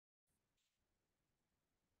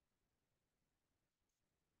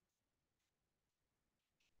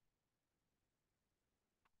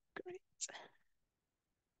Great.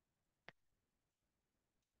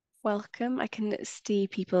 Welcome. I can see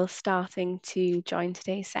people starting to join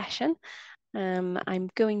today's session. I'm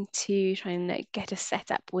going to try and get us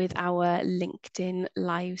set up with our LinkedIn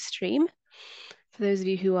live stream. For those of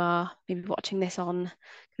you who are maybe watching this on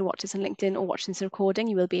LinkedIn or watching this recording,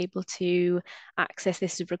 you will be able to access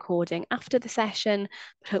this recording after the session,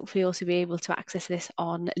 but hopefully also be able to access this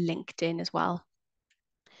on LinkedIn as well.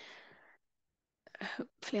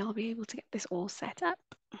 Hopefully I'll be able to get this all set up.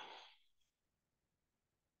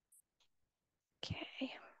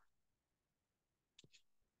 Okay.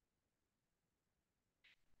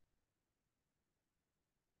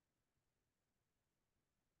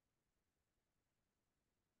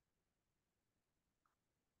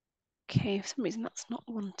 Okay, for some reason that's not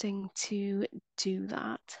wanting to do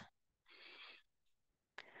that.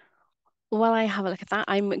 While I have a look at that,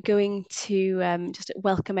 I'm going to just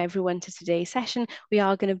welcome everyone to today's session. We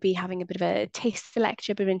are going to be having a bit of a taste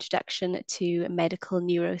lecture, a bit of introduction to medical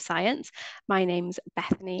neuroscience. My name's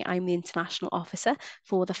Bethany. I'm the International Officer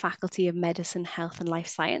for the Faculty of Medicine, Health and Life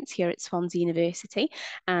Science here at Swansea University,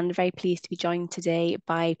 and very pleased to be joined today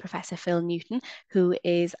by Professor Phil Newton, who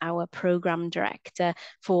is our Programme Director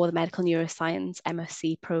for the Medical Neuroscience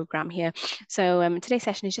MSc programme here. So today's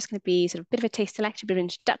session is just going to be sort of a bit of a taster lecture, a bit of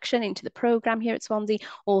introduction into the programme here at Swansea,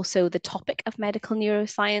 also the topic of medical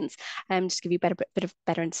neuroscience, just give you a bit of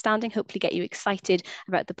better understanding, hopefully get you excited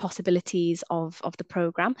about the possibilities of the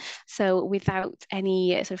programme. So without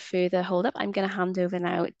any sort of further hold up, I'm going to hand over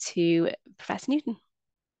now to Professor Newton.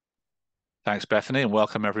 Thanks, Bethany, and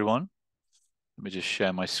welcome everyone. Let me just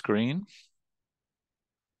share my screen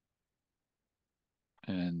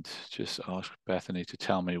and just ask Bethany to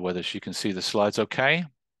tell me whether she can see the slides okay.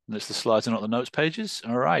 Unless the slides are not the notes pages.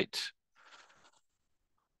 All right.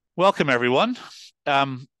 Welcome everyone.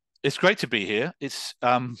 It's great to be here. It's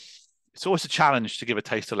always a challenge to give a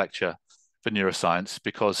taster lecture for neuroscience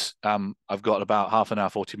because I've got about half an hour,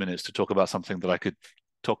 40 minutes to talk about something that I could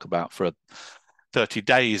talk about for 30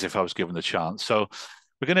 days if I was given the chance. So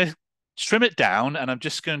we're going to trim it down, and I'm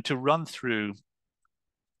just going to run through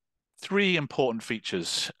three important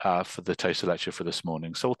features for the taster lecture for this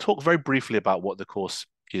morning. So we'll talk very briefly about what the course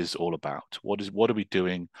is all about. What are we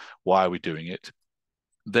doing? Why are we doing it?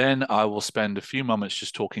 Then I will spend a few moments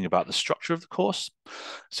just talking about the structure of the course.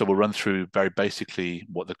 So we'll run through very basically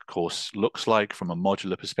what the course looks like from a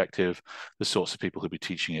modular perspective, the sorts of people who'll be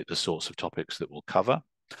teaching it, the sorts of topics that we'll cover.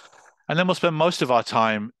 And then we'll spend most of our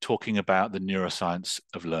time talking about the neuroscience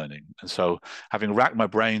of learning. And so having racked my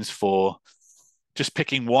brains for just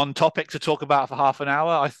picking one topic to talk about for half an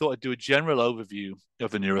hour, I thought I'd do a general overview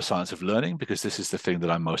of the neuroscience of learning because this is the thing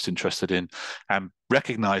that I'm most interested in, and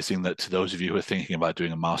recognizing that to those of you who are thinking about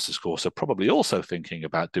doing a master's course are probably also thinking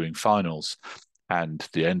about doing finals and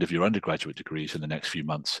the end of your undergraduate degrees in the next few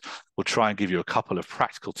months. We'll try and give you a couple of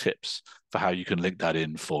practical tips for how you can link that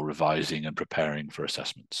in for revising and preparing for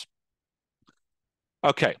assessments.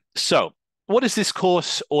 Okay, so what is this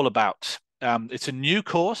course all about? It's a new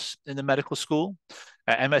course in the medical school,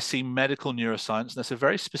 MSc Medical Neuroscience, and that's a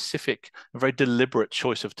very specific, a very deliberate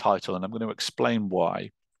choice of title, and I'm going to explain why.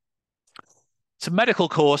 It's a medical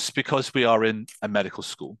course because we are in a medical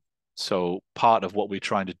school. So part of what we're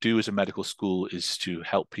trying to do as a medical school is to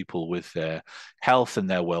help people with their health and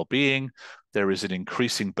their well-being. There is an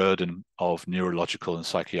increasing burden of neurological and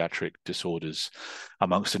psychiatric disorders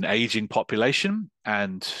amongst an aging population,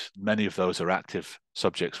 and many of those are active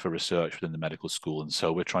subjects for research within the medical school. And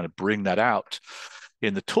so we're trying to bring that out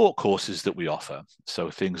in the taught courses that we offer. So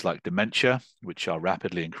things like dementia, which are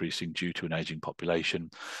rapidly increasing due to an aging population.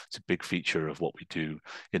 It's a big feature of what we do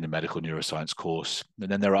in the medical neuroscience course. And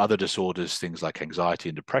then there are other disorders, things like anxiety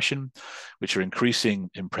and depression, which are increasing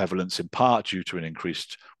in prevalence in part due to an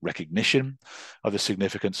increased recognition of the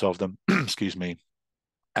significance of them, excuse me,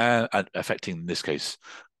 and affecting, in this case,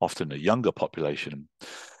 often a younger population.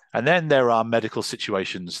 And then there are medical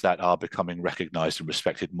situations that are becoming recognized and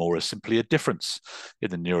respected more as simply a difference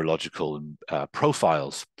in the neurological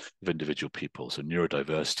profiles of individual people. So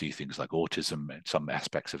neurodiversity, things like autism, and some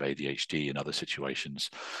aspects of ADHD and other situations,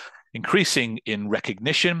 increasing in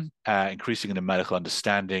recognition, increasing in the medical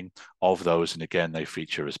understanding of those. And again, they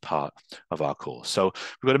feature as part of our course. So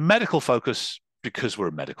we've got a medical focus because we're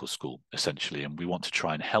a medical school, essentially, and we want to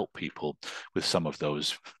try and help people with some of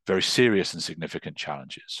those very serious and significant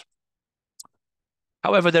challenges.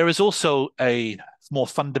 However, there is also a more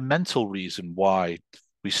fundamental reason why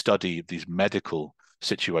we study these medical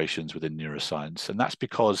situations within neuroscience, and that's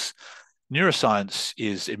because neuroscience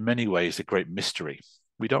is in many ways a great mystery.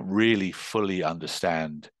 We don't really fully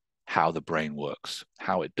understand how the brain works,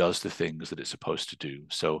 how it does the things that it's supposed to do.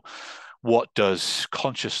 So what does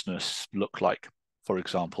consciousness look like, for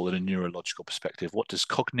example, in a neurological perspective? What does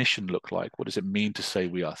cognition look like? What does it mean to say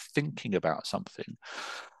we are thinking about something?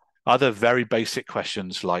 Other very basic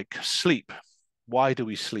questions like sleep. Why do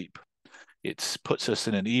we sleep? It puts us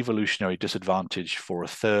in an evolutionary disadvantage for a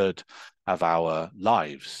third of our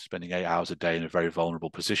lives, spending 8 hours a day in a very vulnerable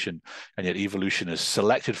position. And yet evolution has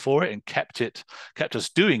selected for it and kept us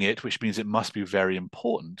doing it, which means it must be very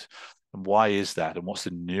important. And why is that? And what's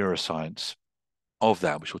the neuroscience of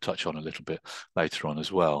that, which we'll touch on a little bit later on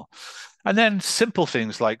as well. And then simple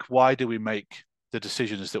things like, why do we make the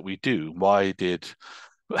decisions that we do? Why did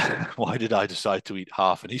I decide to eat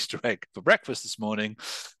half an Easter egg for breakfast this morning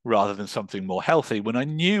rather than something more healthy when I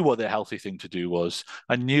knew what the healthy thing to do was?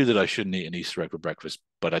 I knew that I shouldn't eat an Easter egg for breakfast,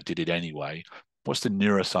 but I did it anyway. What's the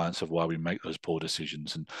neuroscience of why we make those poor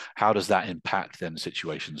decisions, and how does that impact then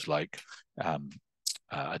situations like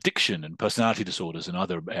addiction and personality disorders and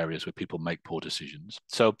other areas where people make poor decisions?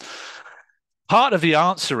 So part of the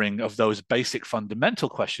answering of those basic fundamental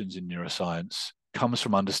questions in neuroscience comes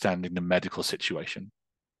from understanding the medical situation.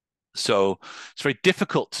 So it's very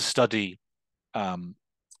difficult to study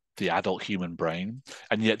the adult human brain,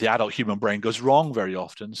 and yet the adult human brain goes wrong very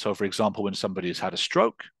often. So, for example, when somebody has had a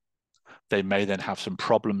stroke, they may then have some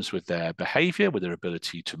problems with their behavior, with their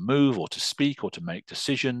ability to move or to speak or to make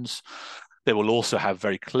decisions. They will also have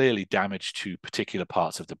very clearly damage to particular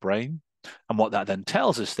parts of the brain. And what that then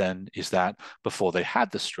tells us then is that before they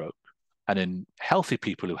had the stroke, and in healthy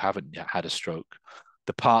people who haven't yet had a stroke,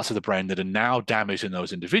 the parts of the brain that are now damaged in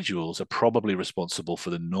those individuals are probably responsible for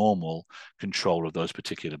the normal control of those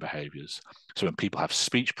particular behaviors. So when people have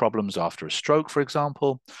speech problems after a stroke, for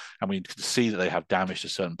example, and we can see that they have damage to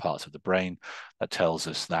certain parts of the brain, that tells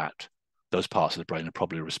us that those parts of the brain are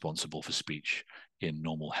probably responsible for speech in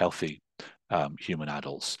normal, healthy human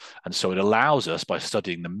adults. And so it allows us, by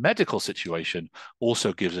studying the medical situation,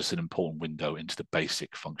 also gives us an important window into the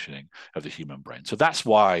basic functioning of the human brain. So that's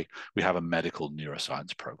why we have a medical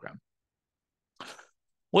neuroscience program.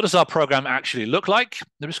 What does our program actually look like?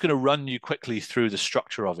 I'm just going to run you quickly through the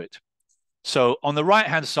structure of it. So on the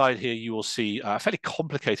right-hand side here, you will see a fairly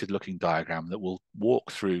complicated looking diagram that we'll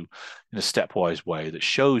walk through in a stepwise way that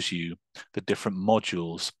shows you the different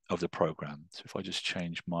modules of the program. So if I just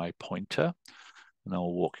change my pointer, and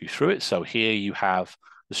I'll walk you through it. So here you have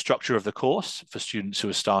the structure of the course for students who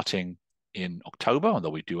are starting in October, although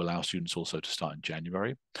we do allow students also to start in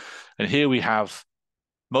January. And here we have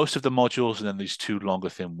most of the modules and then these two longer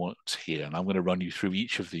thin ones here. And I'm going to run you through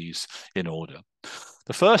each of these in order.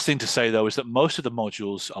 The first thing to say, though, is that most of the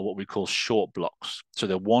modules are what we call short blocks. So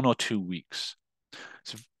they're 1 or 2 weeks.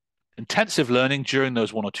 It's intensive learning during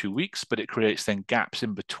those 1 or 2 weeks, but it creates then gaps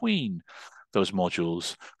in between those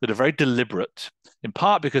modules that are very deliberate, in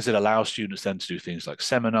part because it allows students then to do things like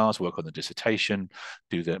seminars, work on the dissertation,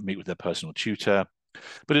 meet with their personal tutor.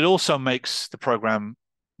 But it also makes the program,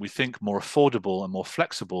 we think, more affordable and more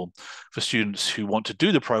flexible for students who want to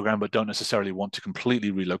do the program but don't necessarily want to completely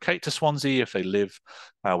relocate to Swansea. If they live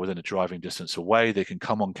within a driving distance away, they can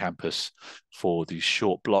come on campus for these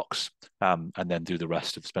short blocks and then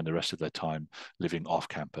spend the rest of their time living off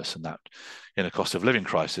campus. And that, in a cost of living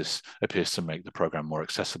crisis, appears to make the program more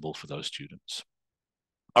accessible for those students.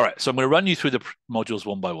 All right, so I'm going to run you through the modules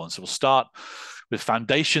one by one. So we'll start with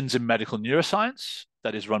Foundations in Medical Neuroscience.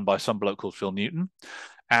 That is run by some bloke called Phil Newton.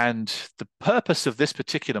 And the purpose of this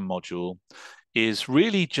particular module is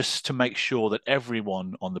really just to make sure that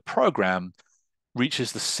everyone on the program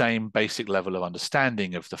reaches the same basic level of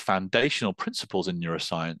understanding of the foundational principles in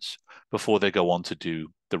neuroscience before they go on to do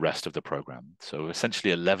the rest of the program. So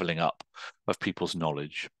essentially a leveling up of people's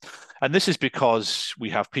knowledge. And this is because we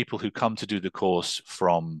have people who come to do the course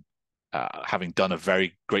from having done a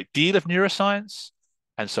very great deal of neuroscience,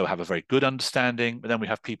 and so have a very good understanding. But then we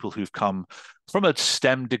have people who've come from a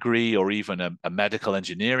STEM degree or even a medical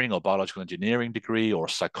engineering or biological engineering degree or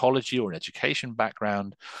psychology or an education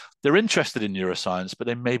background. They're interested in neuroscience, but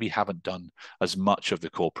they maybe haven't done as much of the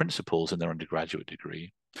core principles in their undergraduate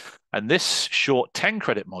degree. And this short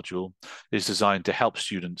 10-credit module is designed to help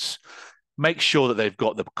students make sure that they've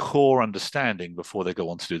got the core understanding before they go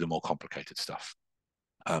on to do the more complicated stuff.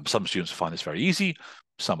 Some students find this very easy,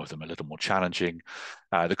 some of them a little more challenging.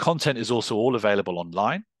 The content is also all available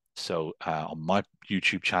online. So on my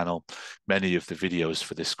YouTube channel, many of the videos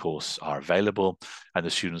for this course are available, and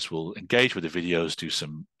the students will engage with the videos, do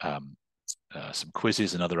some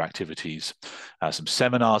quizzes and other activities, some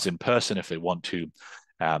seminars in person if they want to,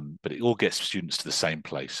 but it all gets students to the same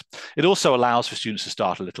place. It also allows for students to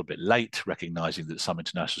start a little bit late, recognizing that some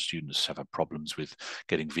international students have had problems with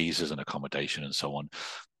getting visas and accommodation and so on.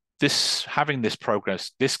 Having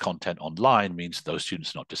this content online means that those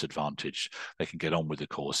students are not disadvantaged. They can get on with the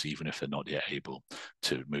course even if they're not yet able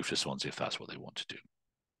to move to Swansea if that's what they want to do.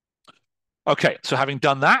 Okay, so having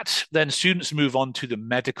done that, then students move on to the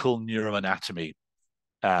medical neuroanatomy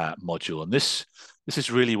module. And this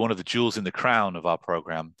is really one of the jewels in the crown of our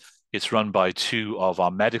program. It's run by two of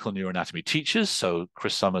our medical neuroanatomy teachers, so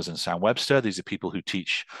Chris Summers and Sam Webster. These are people who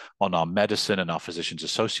teach on our medicine and our physician's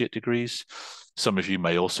associate degrees. Some of you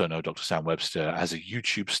may also know Dr. Sam Webster as a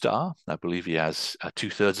YouTube star. I believe he has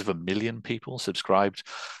 2/3 people subscribed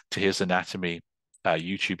to his anatomy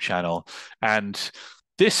YouTube channel. And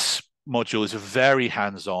this module is a very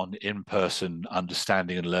hands-on, in-person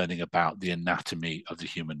understanding and learning about the anatomy of the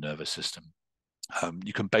human nervous system.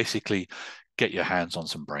 You can basically get your hands on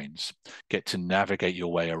some brains, get to navigate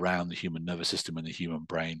your way around the human nervous system and the human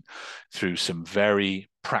brain through some very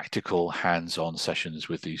practical hands-on sessions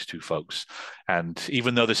with these two folks. And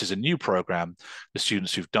even though this is a new program, the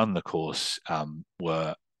students who've done the course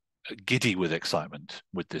were giddy with excitement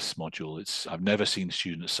with this module. I've never seen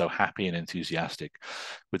students so happy and enthusiastic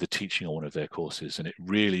with the teaching on one of their courses, and it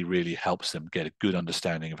really, really helps them get a good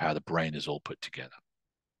understanding of how the brain is all put together.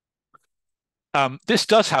 This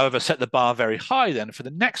does, however, set the bar very high then for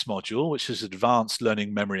the next module, which is Advanced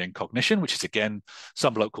Learning, Memory and Cognition, which is again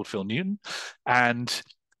some bloke called Phil Newton. And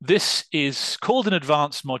this is called an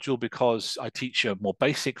advanced module because I teach a more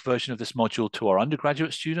basic version of this module to our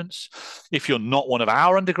undergraduate students. If you're not one of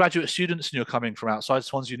our undergraduate students and you're coming from outside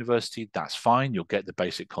Swansea University, that's fine. You'll get the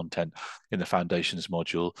basic content in the Foundations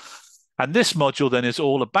module. And this module then is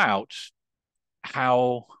all about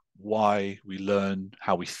why we learn,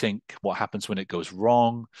 how we think, what happens when it goes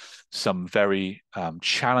wrong, some very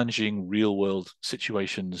challenging real-world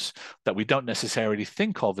situations that we don't necessarily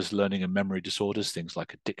think of as learning and memory disorders, things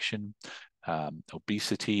like addiction,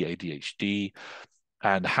 obesity, ADHD,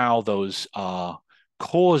 and how those are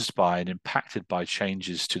caused by and impacted by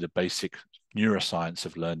changes to the basic neuroscience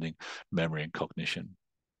of learning, memory, and cognition.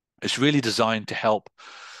 It's really designed to help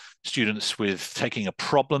students with taking a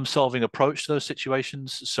problem-solving approach to those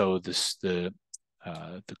situations. So the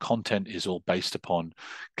content is all based upon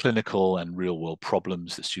clinical and real-world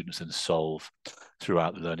problems that students then solve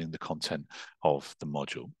throughout learning the content of the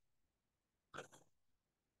module.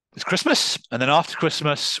 It's Christmas, and then after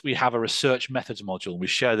Christmas, we have a research methods module. We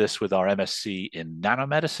share this with our MSc in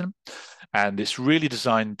nanomedicine, and it's really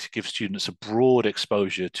designed to give students a broad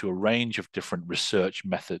exposure to a range of different research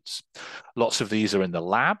methods. Lots of these are in the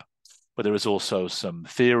lab, but there is also some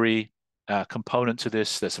theory component to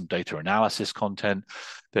this. There's some data analysis content.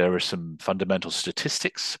 There are some fundamental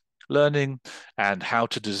statistics learning and how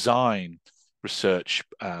to design research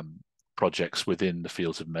projects within the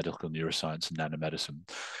fields of medical neuroscience and nanomedicine.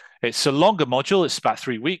 It's a longer module. It's about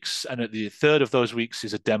 3 weeks. And at the third of those weeks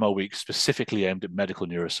is a demo week specifically aimed at medical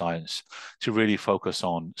neuroscience to really focus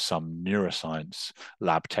on some neuroscience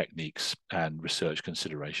lab techniques and research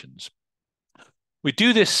considerations. We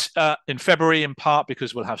do this in February in part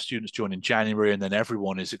because we'll have students join in January, and then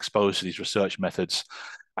everyone is exposed to these research methods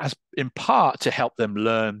as in part to help them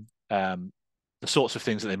learn the sorts of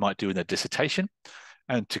things that they might do in their dissertation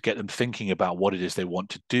and to get them thinking about what it is they want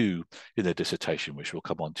to do in their dissertation, which we'll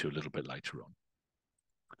come on to a little bit later on.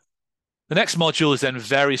 The next module is then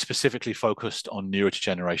very specifically focused on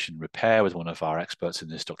neurodegeneration repair with one of our experts in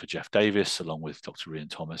this, Dr. Jeff Davis, along with Dr. Ian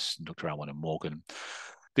Thomas and Dr. Alwyn Morgan.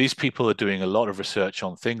 These people are doing a lot of research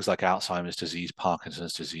on things like Alzheimer's disease,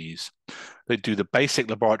 Parkinson's disease. They do the basic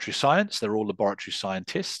laboratory science. They're all laboratory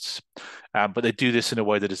scientists, but they do this in a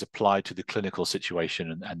way that is applied to the clinical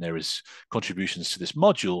situation. And there is contributions to this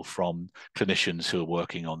module from clinicians who are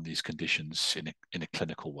working on these conditions in a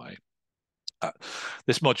clinical way.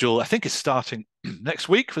 This module, I think, is starting next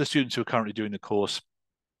week for the students who are currently doing the course.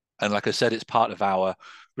 And like I said, it's part of our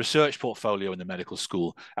research portfolio in the medical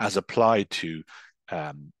school as applied to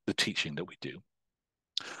the teaching that we do.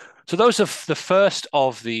 So those are the first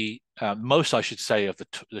of the most, I should say, of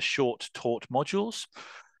the short taught modules.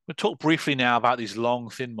 We'll talk briefly now about these long,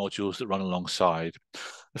 thin modules that run alongside.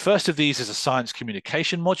 The first of these is a science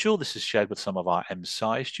communication module. This is shared with some of our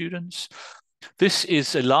MSci students. This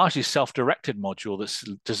is a largely self-directed module that's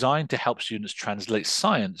designed to help students translate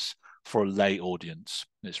science for a lay audience.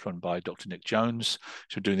 It's run by Dr. Nick Jones,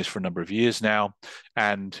 who's been doing this for a number of years now.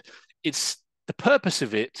 And the purpose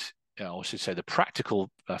of it, or I should say the practical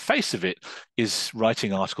face of it, is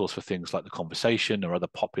writing articles for things like The Conversation or other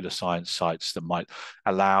popular science sites that might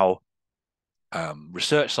allow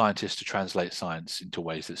research scientists to translate science into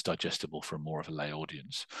ways that's digestible for more of a lay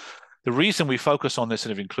audience. The reason we focus on this and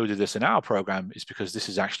have included this in our program is because this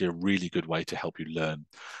is actually a really good way to help you learn.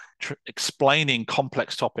 Explaining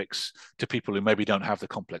complex topics to people who maybe don't have the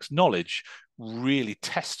complex knowledge really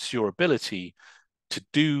tests your ability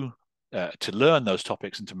to learn those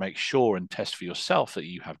topics and to make sure and test for yourself that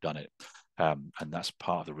you have done it. And that's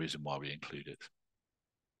part of the reason why we include it.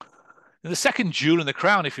 And the second jewel in the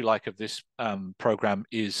crown, if you like, of this program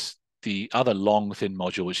is the other long, thin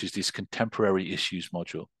module, which is this contemporary issues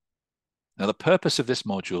module. Now, the purpose of this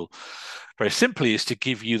module, very simply, is to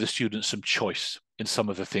give you, the students, some choice in some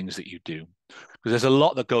of the things that you do. Because there's a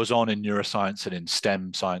lot that goes on in neuroscience and in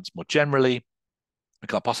STEM science more generally. We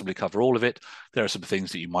can't possibly cover all of it. There are some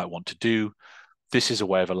things that you might want to do. This is a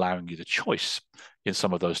way of allowing you the choice in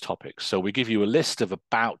some of those topics. So we give you a list of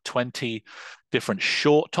about 20 different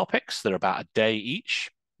short topics that are about a day each.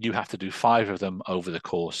 You have to do 5 of them over the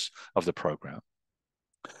course of the program.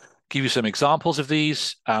 Give you some examples of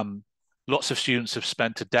these. Lots of students have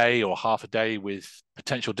spent a day or half a day with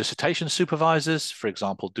potential dissertation supervisors, for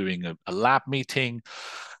example, doing a lab meeting,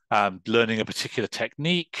 learning a particular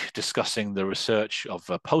technique, discussing the research of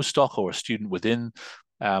a postdoc or a student within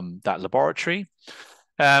that laboratory,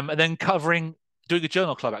 and then doing a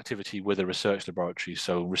journal club activity with a research laboratory.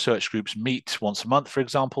 So research groups meet once a month, for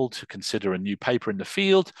example, to consider a new paper in the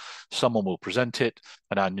field. Someone will present it,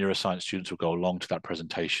 and our neuroscience students will go along to that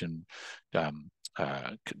presentation,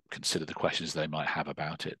 consider the questions they might have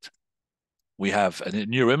about it. We have a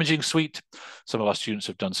neuroimaging suite. Some of our students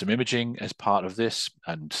have done some imaging as part of this,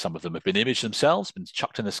 and some of them have been imaged themselves, been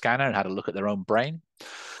chucked in the scanner and had a look at their own brain.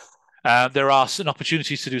 There are some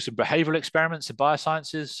opportunities to do some behavioral experiments in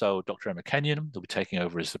biosciences. So Dr. Emma Kenyon, who'll be taking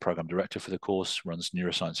over as the program director for the course, runs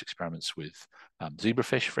neuroscience experiments with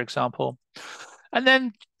zebrafish, for example. And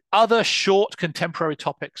then other short contemporary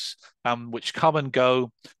topics which come and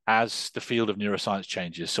go as the field of neuroscience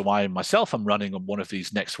changes. So I myself am running on one of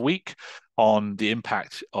these next week on the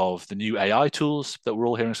impact of the new AI tools that we're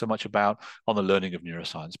all hearing so much about on the learning of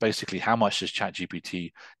neuroscience. Basically, how much does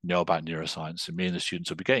ChatGPT know about neuroscience? And me and the students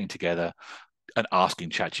will be getting together and asking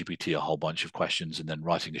ChatGPT a whole bunch of questions and then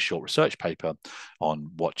writing a short research paper on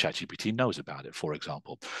what ChatGPT knows about it, for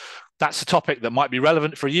example. That's a topic that might be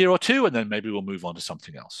relevant for a year or two, and then maybe we'll move on to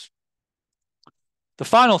something else. The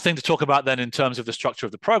final thing to talk about then in terms of the structure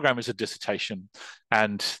of the program is a dissertation.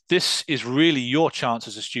 And this is really your chance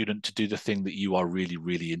as a student to do the thing that you are really,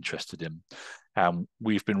 really interested in.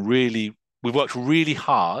 We've worked really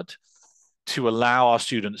hard to allow our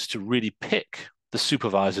students to really pick the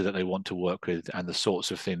supervisor that they want to work with and the sorts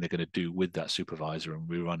of thing they're going to do with that supervisor. And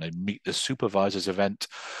we run a Meet the Supervisors event,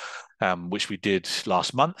 which we did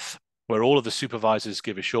last month, where all of the supervisors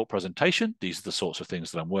give a short presentation. These are the sorts of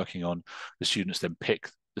things that I'm working on. The students then pick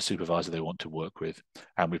the supervisor they want to work with.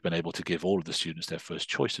 And we've been able to give all of the students their first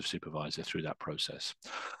choice of supervisor through that process.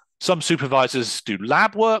 Some supervisors do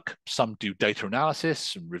lab work, some do data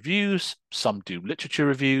analysis and reviews, some do literature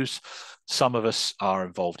reviews. Some of us are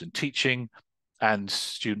involved in teaching, and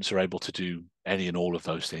students are able to do any and all of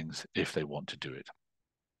those things if they want to do it.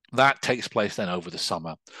 That takes place then over the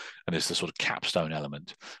summer and is the sort of capstone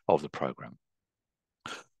element of the program.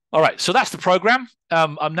 All right, so that's the program.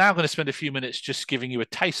 I'm now going to spend a few minutes just giving you a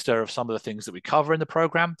taster of some of the things that we cover in the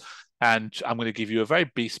program. And I'm going to give you a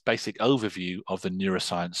very basic overview of the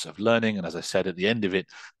neuroscience of learning. And as I said, at the end of it,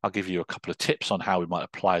 I'll give you a couple of tips on how we might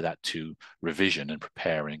apply that to revision and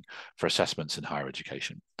preparing for assessments in higher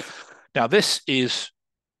education. Now, this is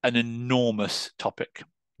an enormous topic,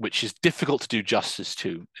 which is difficult to do justice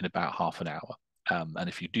to in about half an hour. And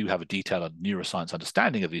if you do have a detailed neuroscience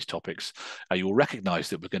understanding of these topics, you will recognize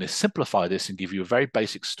that we're going to simplify this and give you a very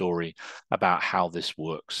basic story about how this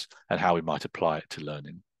works and how we might apply it to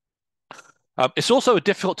learning. It's also a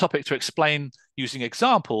difficult topic to explain using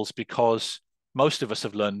examples because most of us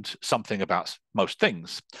have learned something about most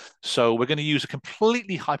things. So we're going to use a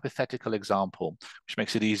completely hypothetical example, which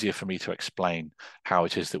makes it easier for me to explain how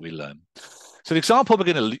it is that we learn. So the example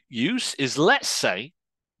we're going to use is, let's say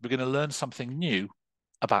we're going to learn something new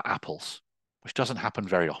about apples, which doesn't happen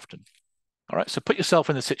very often. All right, so put yourself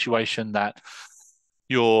in the situation that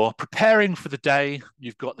you're preparing for the day,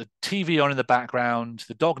 you've got the TV on in the background,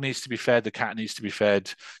 the dog needs to be fed, the cat needs to be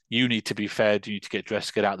fed, you need to be fed, you need to get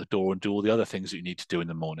dressed, get out the door and do all the other things that you need to do in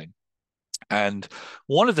the morning. And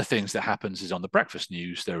one of the things that happens is on the breakfast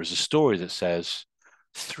news, there is a story that says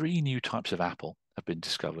 3 new types of apple have been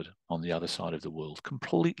discovered on the other side of the world,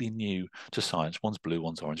 completely new to science. One's blue,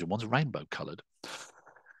 one's orange, and one's rainbow colored.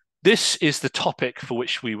 This is the topic for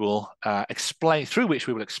which we will explain the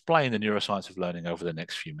neuroscience of learning over the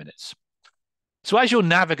next few minutes. So as you're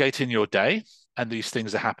navigating your day and these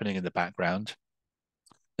things are happening in the background,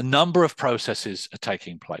 a number of processes are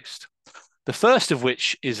taking place. The first of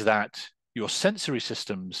which is that your sensory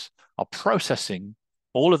systems are processing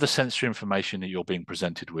all of the sensory information that you're being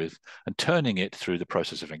presented with and turning it through the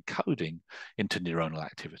process of encoding into neuronal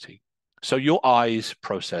activity. So your eyes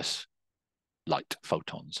process light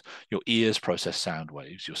photons, your ears process sound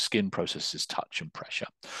waves, your skin processes touch and pressure.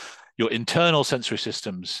 Your internal sensory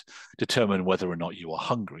systems determine whether or not you are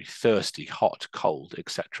hungry, thirsty, hot, cold,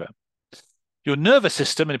 etc. Your nervous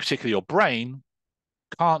system, and in particular your brain,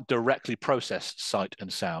 can't directly process sight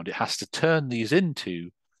and sound. It has to turn these into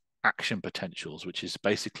action potentials, which is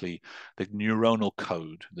basically the neuronal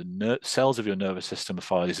code. The cells of your nervous system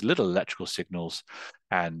fire these little electrical signals,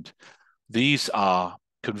 and these are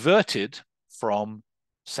converted from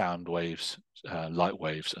sound waves, light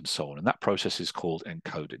waves, and so on. And that process is called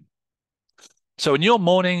encoding. So in your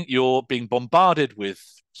morning, you're being bombarded with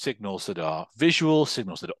signals that are visual,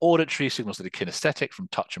 signals that are auditory, signals that are kinesthetic from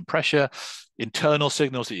touch and pressure, internal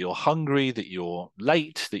signals that you're hungry, that you're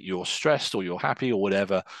late, that you're stressed or you're happy or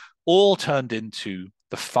whatever, all turned into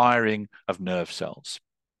the firing of nerve cells.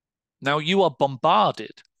 Now you are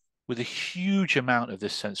bombarded with a huge amount of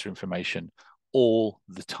this sensory information all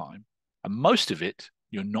the time. And most of it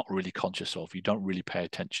you're not really conscious of, you don't really pay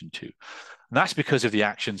attention to. And that's because of the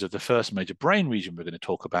actions of the first major brain region we're going to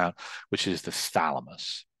talk about, which is the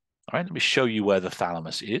thalamus. All right, let me show you where the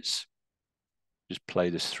thalamus is. Just play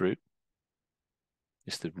this through.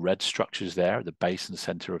 It's the red structures there at the base and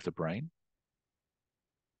center of the brain.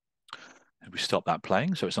 And we stop that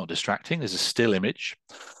playing so it's not distracting. There's a still image.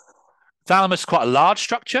 Thalamus is quite a large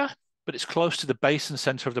structure, but it's close to the base and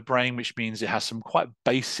center of the brain, which means it has some quite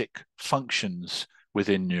basic functions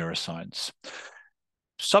within neuroscience.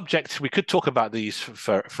 Subject, we could talk about these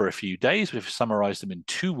for a few days. We've summarized them in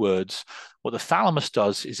 2 words. What the thalamus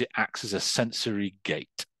does is it acts as a sensory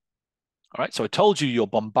gate. All right, so I told you you're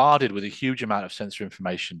bombarded with a huge amount of sensory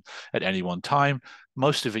information at any one time.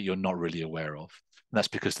 Most of it you're not really aware of. And that's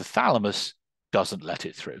because the thalamus doesn't let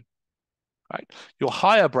it through. Right? Your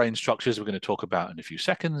higher brain structures we're going to talk about in a few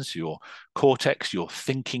seconds, your cortex, your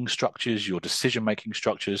thinking structures, your decision-making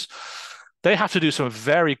structures, they have to do some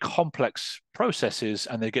very complex processes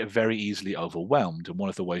and they get very easily overwhelmed. And one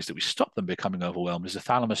of the ways that we stop them becoming overwhelmed is the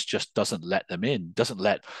thalamus just doesn't let them in, doesn't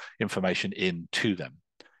let information in to them.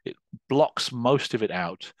 It blocks most of it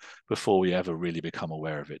out before we ever really become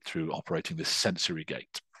aware of it through operating this sensory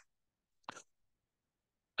gate.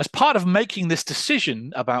 As part of making this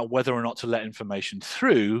decision about whether or not to let information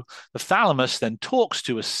through, the thalamus then talks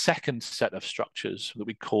to a second set of structures that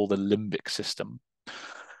we call the limbic system.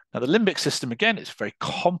 Now, the limbic system, again, it's a very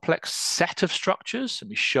complex set of structures. Let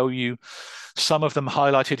me show you some of them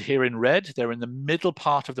highlighted here in red. They're in the middle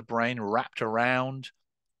part of the brain, wrapped around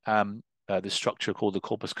this structure called the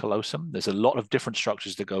corpus callosum. There's a lot of different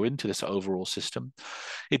structures that go into this overall system.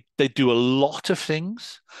 They do a lot of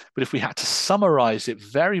things, but if we had to summarize it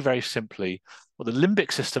very, very simply, what the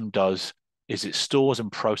limbic system does is it stores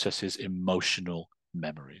and processes emotional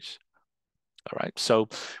memories. All right, so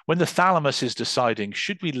when the thalamus is deciding,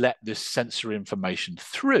 should we let this sensory information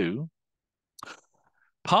through,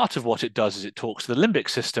 part of what it does is it talks to the limbic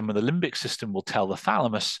system, and the limbic system will tell the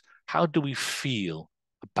thalamus, how do we feel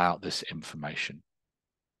about this information?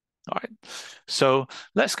 All right, so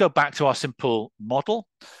let's go back to our simple model.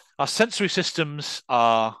 Our sensory systems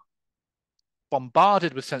are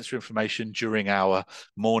bombarded with sensory information during our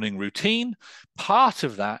morning routine. Part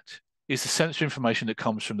of that is the sensory information that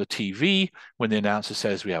comes from the TV when the announcer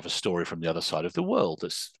says we have a story from the other side of the world.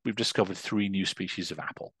 We've discovered 3 new species of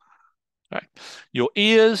apple. Right. Your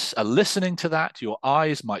ears are listening to that. Your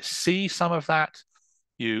eyes might see some of that.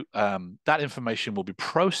 That information will be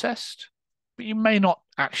processed, but you may not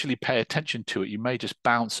actually pay attention to it. You may just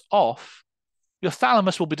bounce off. Your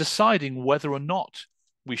thalamus will be deciding whether or not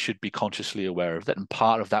we should be consciously aware of that, and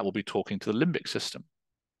part of that will be talking to the limbic system.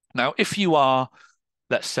 Now, if you are,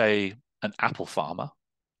 let's say, an apple farmer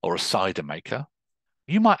or a cider maker,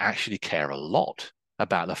 you might actually care a lot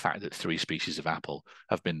about the fact that 3 species of apple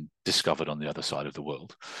have been discovered on the other side of the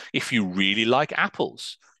world. If you really like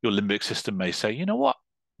apples, your limbic system may say, you know what,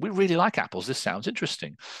 we really like apples. This sounds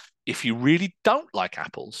interesting. If you really don't like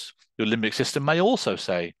apples, your limbic system may also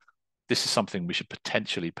say, this is something we should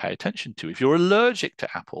potentially pay attention to. If you're allergic to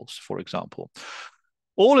apples, for example,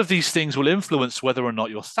 all of these things will influence whether or not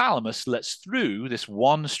your thalamus lets through this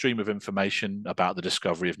one stream of information about the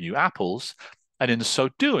discovery of new apples. And in so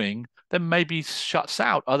doing, then maybe shuts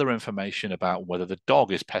out other information about whether the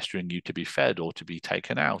dog is pestering you to be fed or to be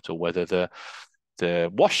taken out, or whether the the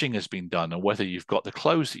washing has been done and whether you've got the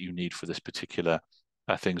clothes that you need for this particular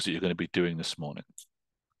things that you're going to be doing this morning.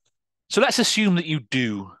 So let's assume that you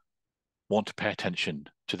do want to pay attention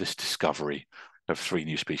to this discovery of 3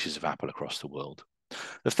 new species of apple across the world.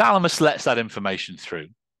 The thalamus lets that information through,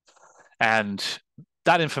 and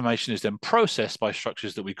that information is then processed by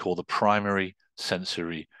structures that we call the primary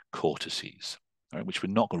sensory cortices, right, which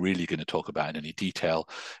we're not really going to talk about in any detail.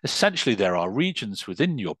 Essentially, there are regions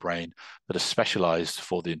within your brain that are specialized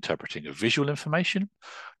for the interpreting of visual information.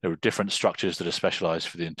 There are different structures that are specialized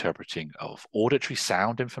for the interpreting of auditory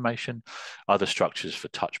sound information, other structures for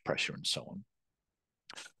touch, pressure, and so on.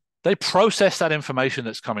 They process that information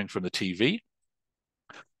that's coming from the TV.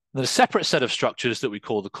 Then a separate set of structures that we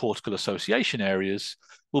call the cortical association areas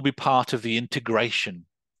will be part of the integration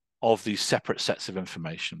of these separate sets of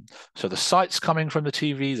information. So the sights coming from the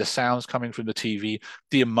TV, the sounds coming from the TV,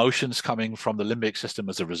 the emotions coming from the limbic system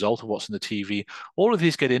as a result of what's in the TV, all of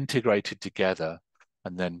these get integrated together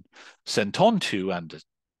and then sent on to and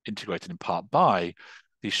integrated in part by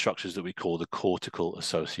these structures that we call the cortical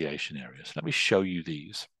association areas. Let me show you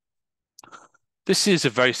these. This is a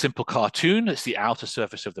very simple cartoon. It's the outer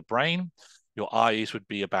surface of the brain. Your eyes would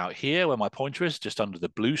be about here where my pointer is, just under the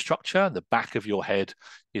blue structure. The back of your head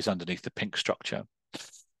is underneath the pink structure.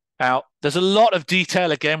 Now, there's a lot of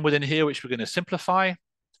detail again within here, which we're going to simplify.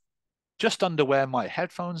 Just under where my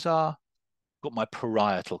headphones are, I've got my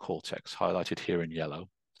parietal cortex highlighted here in yellow.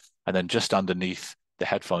 And then just underneath the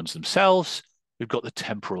headphones themselves, we've got the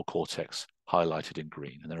temporal cortex highlighted in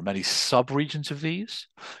green. And there are many sub-regions of these,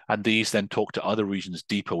 and these then talk to other regions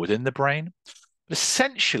deeper within the brain. But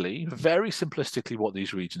essentially, very simplistically, what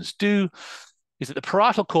these regions do is that the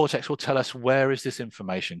parietal cortex will tell us where is this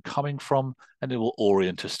information coming from, and it will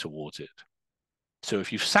orient us towards it. So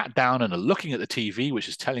if you've sat down and are looking at the TV, which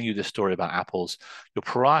is telling you this story about apples, your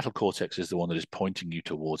parietal cortex is the one that is pointing you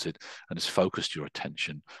towards it and has focused your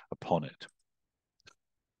attention upon it.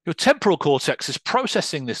 Your temporal cortex is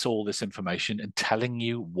processing all this information and telling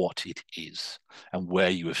you what it is and where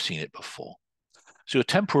you have seen it before. So your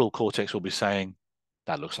temporal cortex will be saying,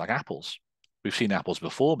 that looks like apples. We've seen apples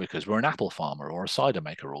before because we're an apple farmer or a cider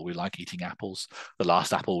maker, or we like eating apples. The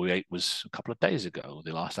last apple we ate was a couple of days ago.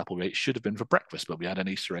 The last apple we ate should have been for breakfast, but we had an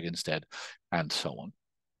Easter egg instead, and so on.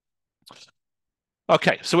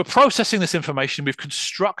 Okay, so we're processing this information. We've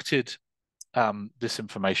constructed this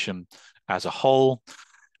information as a whole.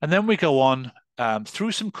 And then we go on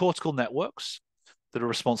through some cortical networks that are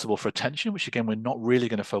responsible for attention, which again, we're not really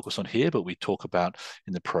going to focus on here, but we talk about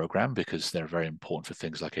in the program because they're very important for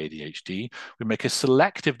things like ADHD. We make a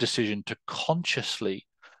selective decision to consciously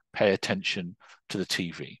pay attention to the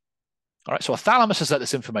TV. All right, so our thalamus has let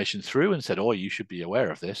this information through and said, oh, you should be aware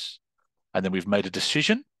of this. And then we've made a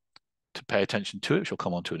decision to pay attention to it, which we'll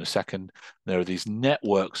come on to in a second. There are these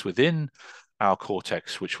networks within our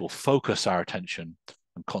cortex which will focus our attention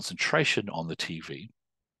and concentration on the TV.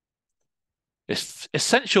 It's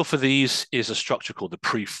essential for these is a structure called the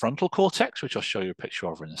prefrontal cortex, which I'll show you a picture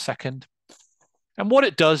of in a second. And what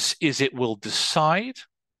it does is it will decide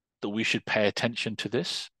that we should pay attention to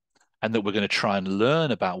this and that we're going to try and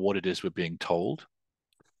learn about what it is we're being told.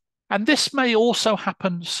 And this may also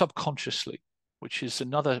happen subconsciously, which is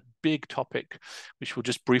another big topic, which we'll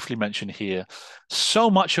just briefly mention here. So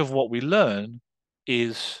much of what we learn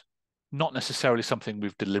is not necessarily something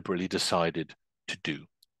we've deliberately decided to do.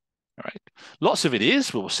 All right. Lots of it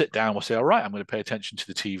is, we'll sit down, we'll say, all right, I'm going to pay attention to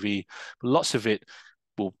the TV. But lots of it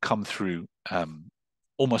will come through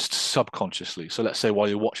almost subconsciously. So let's say while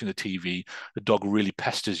you're watching the TV, the dog really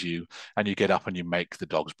pesters you and you get up and you make the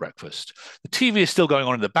dog's breakfast. The TV is still going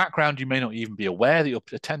on in the background. You may not even be aware that you're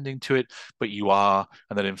attending to it, but you are,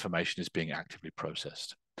 and that information is being actively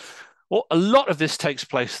processed. Well, a lot of this takes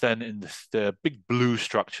place then in the big blue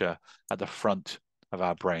structure at the front of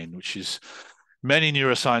our brain, which is many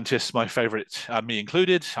neuroscientists, my favorite, me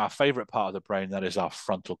included, our favorite part of the brain, that is our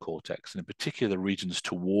frontal cortex, and in particular the regions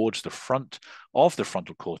towards the front of the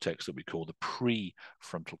frontal cortex that we call the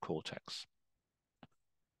prefrontal cortex.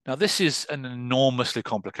 Now, this is an enormously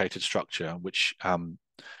complicated structure, which I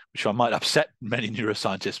might upset many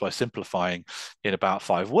neuroscientists by simplifying in about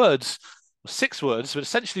 5 words, or 6 words, but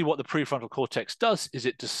essentially what the prefrontal cortex does is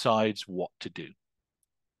it decides what to do.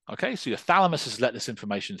 Okay, so your thalamus has let this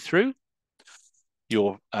information through.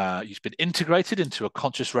 You've been integrated into a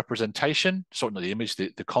conscious representation, sorting the image,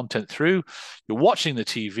 the content through. You're watching the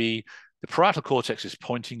TV. The parietal cortex is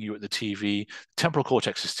pointing you at the TV. The temporal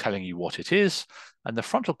cortex is telling you what it is. And the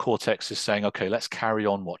frontal cortex is saying, okay, let's carry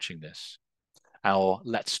on watching this. Or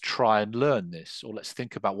let's try and learn this. Or let's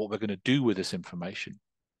think about what we're going to do with this information.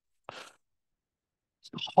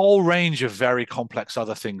 whole range of very complex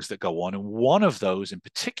other things that go on. And one of those in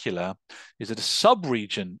particular is that a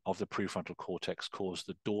subregion of the prefrontal cortex called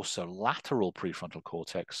the dorsolateral prefrontal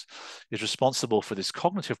cortex is responsible for this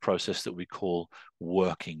cognitive process that we call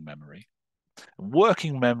working memory. And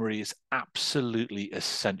working memory is absolutely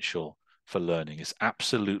essential for learning. It's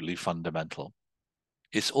absolutely fundamental.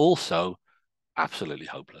 It's also absolutely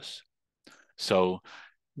hopeless. So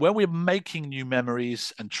when we're making new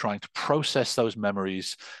memories and trying to process those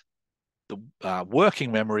memories, the working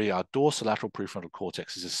memory, our dorsolateral prefrontal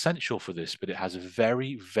cortex, is essential for this, but it has a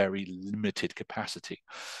very, very limited capacity,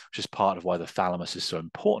 which is part of why the thalamus is so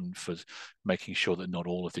important for making sure that not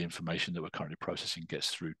all of the information that we're currently processing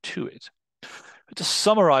gets through to it. But to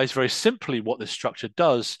summarize very simply what this structure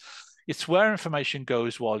does, it's where information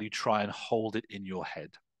goes while you try and hold it in your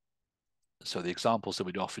head. So the examples that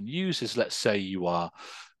we'd often use is, let's say you are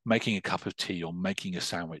making a cup of tea or making a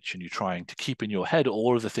sandwich and you're trying to keep in your head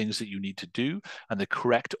all of the things that you need to do and the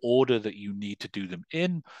correct order that you need to do them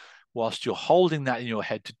in. Whilst you're holding that in your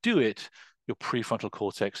head to do it, your prefrontal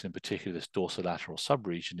cortex, in particular this dorsolateral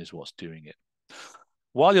subregion, is what's doing it.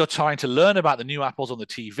 While you're trying to learn about the new apples on the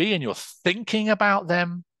TV and you're thinking about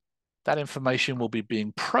them, that information will be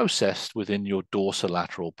being processed within your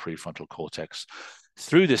dorsolateral prefrontal cortex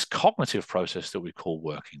through this cognitive process that we call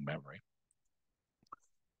working memory.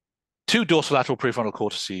 Two dorsolateral prefrontal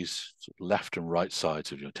cortices, left and right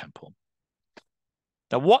sides of your temple.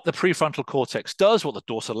 Now, what the prefrontal cortex does, what the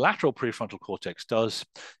dorsolateral prefrontal cortex does,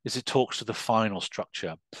 is it talks to the final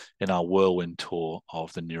structure in our whirlwind tour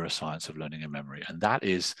of the neuroscience of learning and memory, and that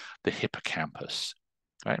is the hippocampus.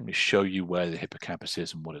 Right, let me show you where the hippocampus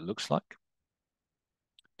is and what it looks like.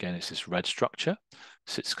 Again, it's this red structure,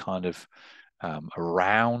 sits kind of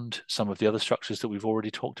around some of the other structures that we've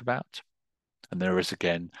already talked about. And there is,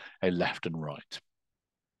 again, a left and right.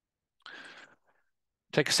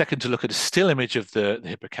 Take a second to look at a still image of the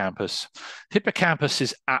hippocampus. Hippocampus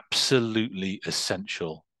is absolutely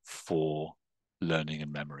essential for learning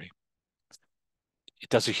and memory. It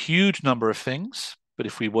does a huge number of things, but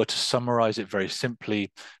if we were to summarize it very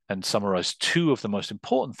simply and summarize two of the most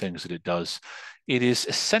important things that it does, it is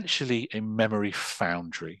essentially a memory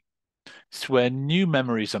foundry. It's where new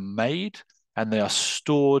memories are made and they are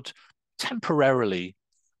stored temporarily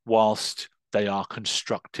whilst they are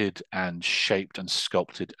constructed and shaped and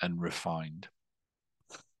sculpted and refined.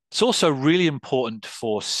 It's also really important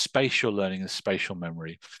for spatial learning and spatial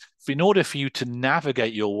memory. In order for you to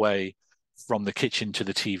navigate your way from the kitchen to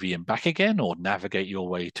the TV and back again, or navigate your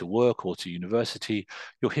way to work or to university,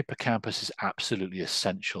 your hippocampus is absolutely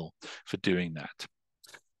essential for doing that.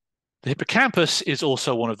 The hippocampus is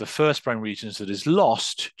also one of the first brain regions that is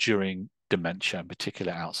lost during dementia, in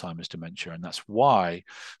particular Alzheimer's dementia. And that's why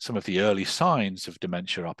some of the early signs of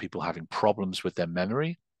dementia are people having problems with their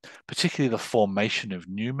memory, particularly the formation of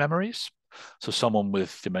new memories. So someone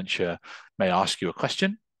with dementia may ask you a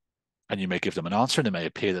question and you may give them an answer and it may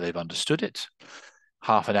appear that they've understood it.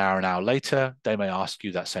 Half an hour later, they may ask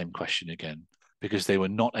you that same question again because they were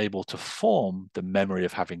not able to form the memory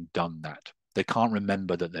of having done that. They can't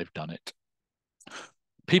remember that they've done it.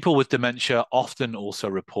 People with dementia often also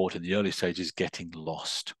report in the early stages getting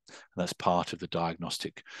lost. And that's part of the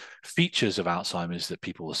diagnostic features of Alzheimer's, that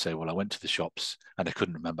people will say, well, I went to the shops and I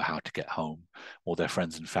couldn't remember how to get home. Or their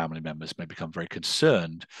friends and family members may become very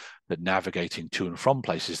concerned that navigating to and from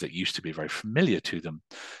places that used to be very familiar to them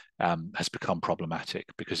has become problematic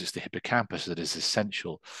because it's the hippocampus that is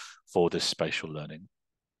essential for this spatial learning.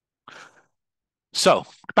 So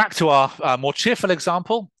back to our more cheerful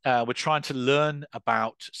example, we're trying to learn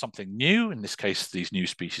about something new, in this case, these new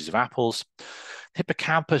species of apples.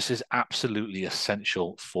 Hippocampus is absolutely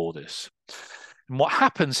essential for this. And what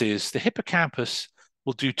happens is the hippocampus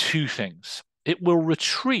will do two things. It will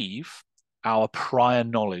retrieve our prior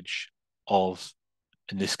knowledge of,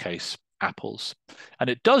 in this case, apples. And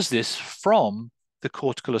it does this from the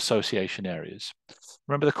cortical association areas.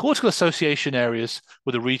 Remember, the cortical association areas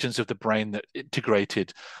were the regions of the brain that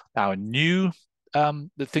integrated our new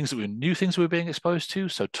the things that new things we were being exposed to.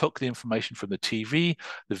 So took the information from the TV,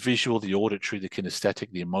 the visual, the auditory, the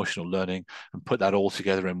kinesthetic, the emotional learning, and put that all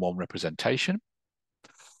together in one representation.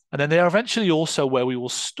 And then they are eventually also where we will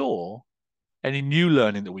store any new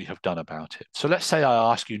learning that we have done about it. So let's say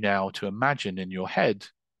I ask you now to imagine in your head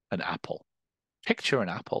an apple. Picture an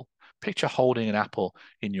apple. Picture holding an apple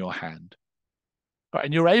in your hand. Right,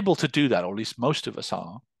 and you're able to do that, or at least most of us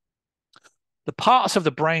are. The parts of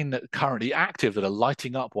the brain that are currently active, that are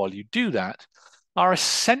lighting up while you do that, are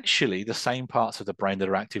essentially the same parts of the brain that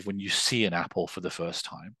are active when you see an apple for the first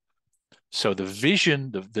time. So the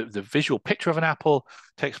vision, the visual picture of an apple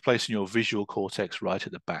takes place in your visual cortex right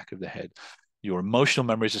at the back of the head. Your emotional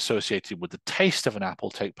memories associated with the taste of an apple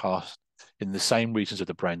take part in the same regions of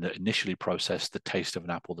the brain that initially processed the taste of an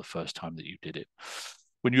apple the first time that you did it.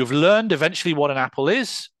 When you have learned eventually what an apple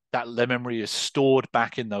is, that memory is stored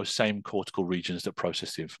back in those same cortical regions that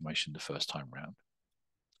process the information the first time round.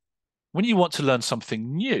 When you want to learn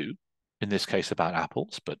something new, in this case about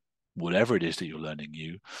apples, but whatever it is that you're learning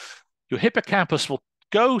new, your hippocampus will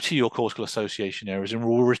go to your cortical association areas and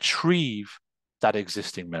will retrieve that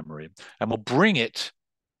existing memory and will bring it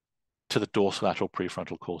to the dorsolateral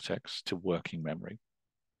prefrontal cortex to working memory.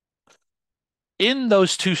 In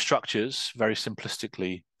those two structures, very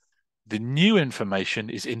simplistically, the new information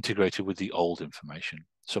is integrated with the old information.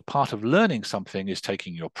 So part of learning something is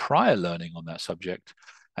taking your prior learning on that subject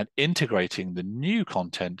and integrating the new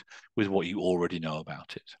content with what you already know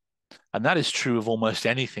about it. And that is true of almost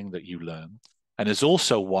anything that you learn. And is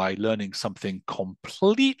also why learning something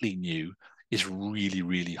completely new is really,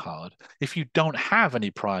 really hard. If you don't have any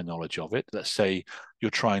prior knowledge of it, let's say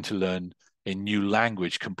you're trying to learn a new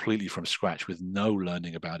language completely from scratch with no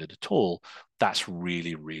learning about it at all, that's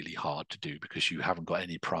really, really hard to do because you haven't got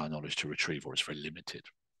any prior knowledge to retrieve or it's very limited.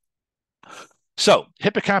 So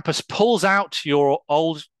hippocampus pulls out your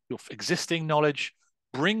existing knowledge,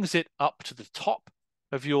 brings it up to the top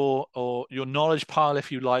of your knowledge pile,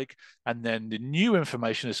 if you like, and then the new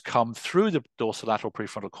information has come through the dorsolateral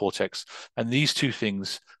prefrontal cortex, and these two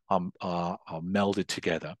things are melded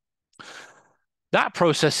together. That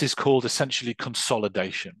process is called essentially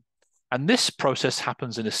consolidation. And this process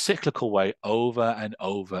happens in a cyclical way over and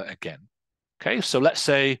over again. Okay, so let's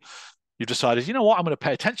say you've decided, you know what, I'm going to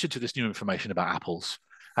pay attention to this new information about apples.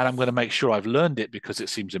 And I'm going to make sure I've learned it because it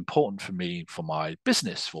seems important for me, for my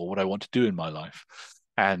business, for what I want to do in my life.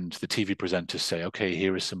 And the TV presenters say, okay,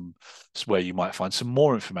 here is some where you might find some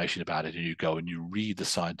more information about it. And you go and you read the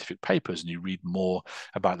scientific papers and you read more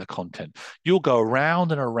about the content. You'll go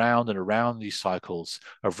around and around and around these cycles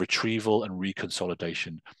of retrieval and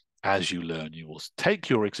reconsolidation as you learn. You will take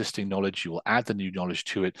your existing knowledge, you will add the new knowledge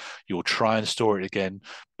to it, you will try and store it again,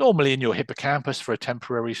 normally in your hippocampus for a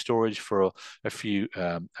temporary storage for a few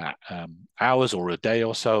hours or a day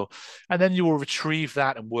or so, and then you will retrieve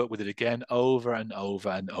that and work with it again over and over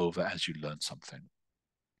and over as you learn something.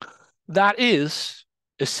 That is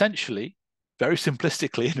essentially, very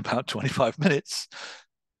simplistically, in about 25 minutes,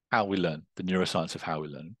 how we learn, the neuroscience of how we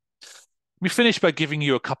learn. We finish by giving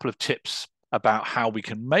you a couple of tips about how we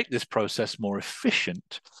can make this process more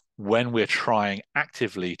efficient when we're trying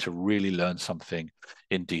actively to really learn something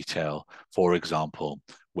in detail. For example,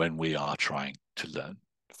 when we are trying to learn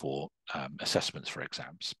for assessments for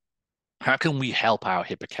exams. How can we help our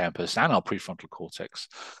hippocampus and our prefrontal cortex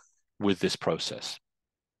with this process?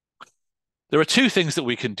 There are two things that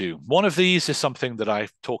we can do. One of these is something that I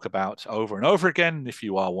talk about over and over again. If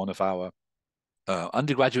you are one of our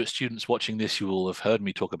undergraduate students watching this, you will have heard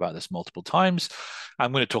me talk about this multiple times.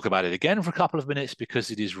 I'm going to talk about it again for a couple of minutes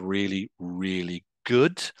because it is really, really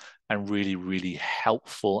good and really, really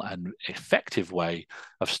helpful and effective way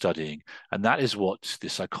of studying. And that is what the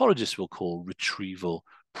psychologists will call retrieval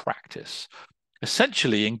practice.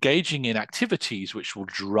 Essentially engaging in activities which will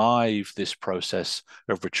drive this process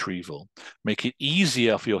of retrieval, make it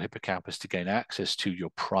easier for your hippocampus to gain access to your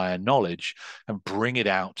prior knowledge and bring it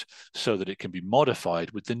out so that it can be modified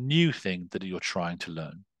with the new thing that you're trying to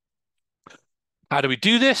learn. How do we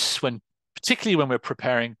do this? Particularly when we're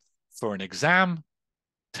preparing for an exam,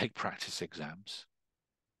 take practice exams.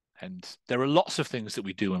 And there are lots of things that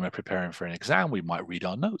we do when we're preparing for an exam. We might read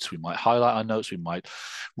our notes, we might highlight our notes, we might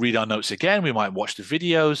read our notes again, we might watch the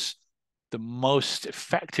videos. The most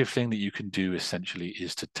effective thing that you can do essentially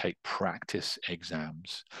is to take practice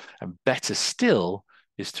exams. And better still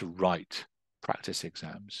is to write practice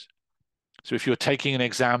exams. So if you're taking an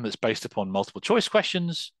exam that's based upon multiple choice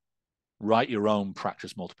questions, write your own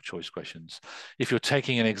practice multiple choice questions. If you're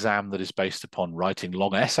taking an exam that is based upon writing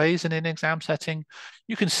long essays in an exam setting,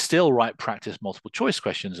 you can still write practice multiple choice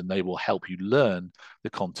questions and they will help you learn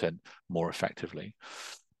the content more effectively.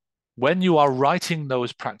 When you are writing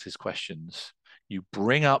those practice questions, you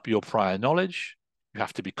bring up your prior knowledge. You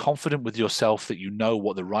have to be confident with yourself that you know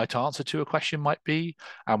what the right answer to a question might be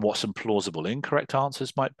and what some plausible incorrect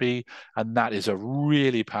answers might be. And that is a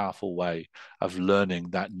really powerful way of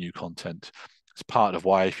learning that new content. It's part of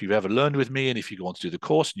why if you've ever learned with me and if you go on to do the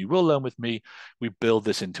course and you will learn with me, we build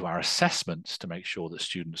this into our assessments to make sure that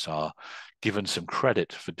students are given some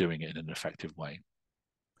credit for doing it in an effective way.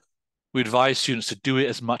 We advise students to do it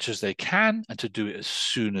as much as they can and to do it as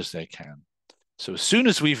soon as they can. So as soon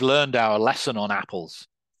as we've learned our lesson on apples,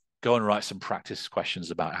 go and write some practice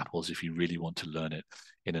questions about apples if you really want to learn it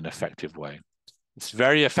in an effective way. It's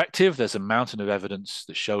very effective. There's a mountain of evidence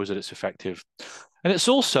that shows that it's effective. And it's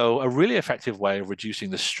also a really effective way of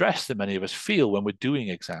reducing the stress that many of us feel when we're doing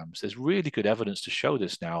exams. There's really good evidence to show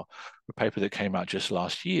this now, a paper that came out just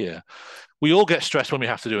last year. We all get stressed when we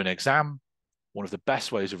have to do an exam. One of the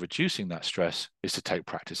best ways of reducing that stress is to take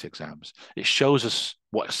practice exams. It shows us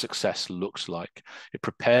what success looks like. It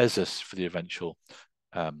prepares us for the eventual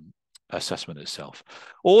assessment itself.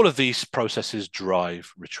 All of these processes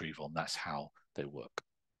drive retrieval, and that's how they work.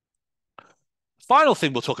 Final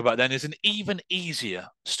thing we'll talk about then is an even easier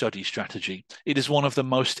study strategy. It is one of the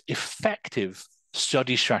most effective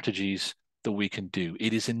study strategies that we can do.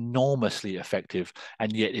 It is enormously effective,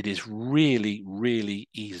 and yet it is really, really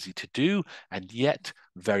easy to do. And yet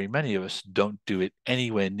very many of us don't do it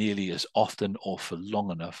anywhere nearly as often or for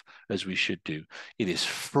long enough as we should do. It is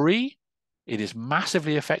free. It is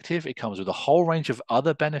massively effective. It comes with a whole range of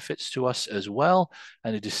other benefits to us as well.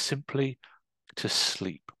 And it is simply to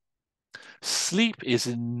sleep. Sleep is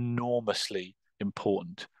enormously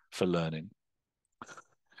important for learning.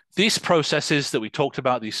 These processes that we talked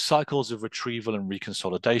about, these cycles of retrieval and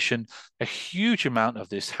reconsolidation, a huge amount of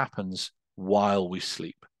this happens while we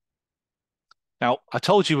sleep. Now, I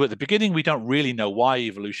told you at the beginning, we don't really know why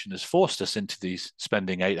evolution has forced us into these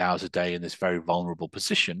spending 8 hours a day in this very vulnerable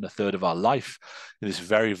position, a third of our life in this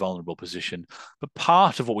very vulnerable position. But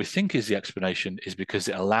part of what we think is the explanation is because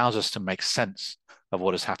it allows us to make sense of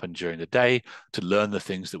what has happened during the day, to learn the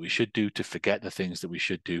things that we should do, to forget the things that we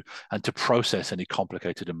should do, and to process any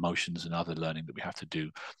complicated emotions and other learning that we have to do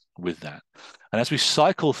with that. And as we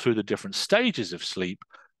cycle through the different stages of sleep,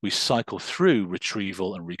 we cycle through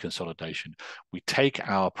retrieval and reconsolidation. We take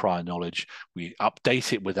our prior knowledge, we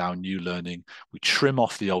update it with our new learning, we trim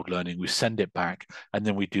off the old learning, we send it back, and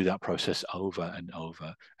then we do that process over and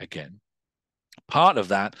over again. Part of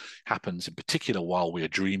that happens in particular while we are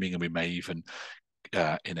dreaming, and we may even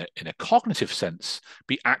in a cognitive sense,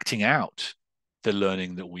 be acting out the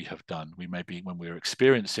learning that we have done. We may be, when we're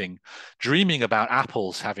experiencing, dreaming about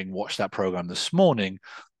apples, having watched that program this morning,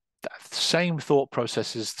 that same thought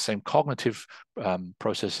processes, the same cognitive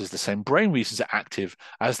processes, the same brain regions are active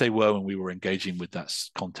as they were when we were engaging with that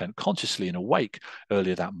content consciously and awake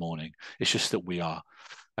earlier that morning. It's just that we are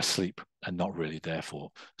asleep and not really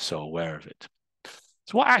therefore so aware of it.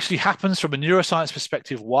 So what actually happens from a neuroscience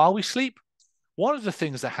perspective while we sleep? One of the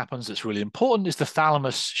things that happens that's really important is the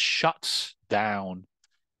thalamus shuts down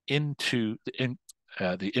into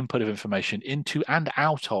the input of information into and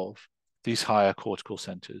out of these higher cortical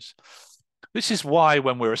centers. This is why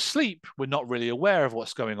when we're asleep, we're not really aware of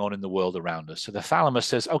what's going on in the world around us. So the thalamus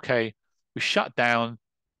says, okay, we shut down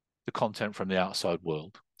the content from the outside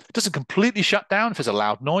world. It doesn't completely shut down. If there's a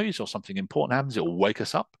loud noise or something important happens, it will wake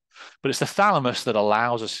us up. But it's the thalamus that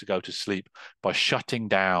allows us to go to sleep by shutting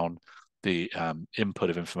down the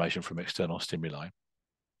input of information from external stimuli.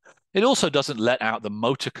 It also doesn't let out the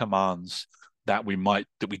motor commands that we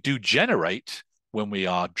do generate when we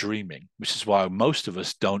are dreaming, which is why most of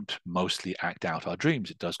us don't mostly act out our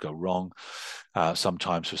dreams. It does go wrong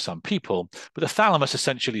sometimes for some people, but the thalamus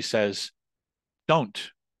essentially says,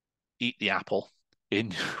 don't eat the apple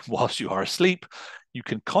whilst you are asleep. You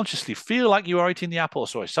can consciously feel like you are eating the apple, or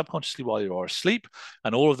sorry, subconsciously while you are asleep,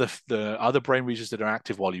 and all of the other brain regions that are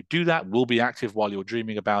active while you do that will be active while you're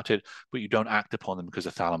dreaming about it, but you don't act upon them because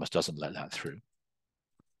the thalamus doesn't let that through.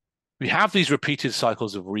 We have these repeated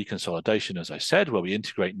cycles of reconsolidation, as I said, where we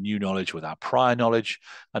integrate new knowledge with our prior knowledge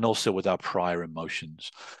and also with our prior emotions.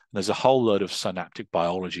 And there's a whole load of synaptic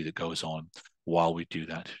biology that goes on while we do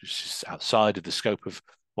that, which is outside of the scope of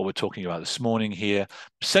what we're talking about this morning here.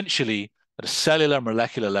 Essentially, at a cellular,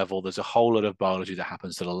 molecular level, there's a whole lot of biology that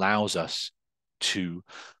happens that allows us to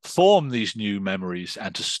form these new memories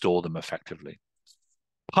and to store them effectively.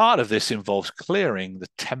 Part of this involves clearing the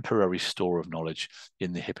temporary store of knowledge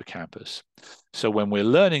in the hippocampus. So when we're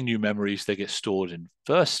learning new memories, they get stored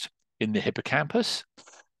first in the hippocampus,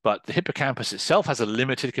 but the hippocampus itself has a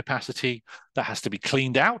limited capacity that has to be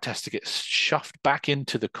cleaned out, has to get shoved back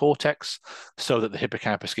into the cortex so that the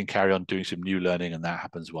hippocampus can carry on doing some new learning, and that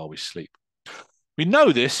happens while we sleep. We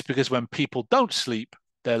know this because when people don't sleep,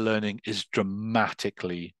 their learning is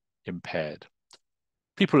dramatically impaired.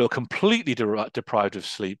 People who are completely deprived of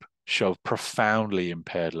sleep show profoundly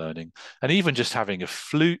impaired learning, and even just having a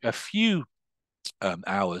few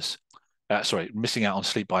hours, missing out on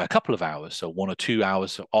sleep by a couple of hours, so 1 or 2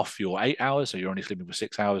 hours off your 8 hours, so you're only sleeping for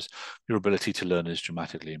 6 hours, your ability to learn is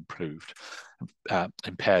dramatically impaired,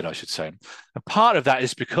 I should say. And part of that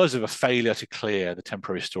is because of a failure to clear the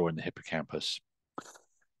temporary store in the hippocampus.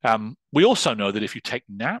 We also know that if you take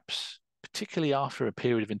naps, particularly after a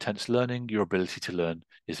period of intense learning, your ability to learn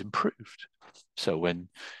is improved. So when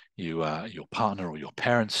your partner or your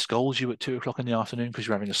parents scolds you at 2 o'clock in the afternoon because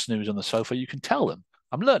you're having a snooze on the sofa, you can tell them,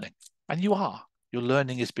 I'm learning. And you are. Your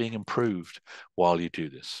learning is being improved while you do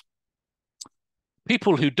this.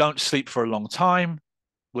 People who don't sleep for a long time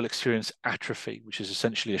will experience atrophy, which is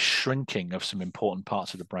essentially a shrinking of some important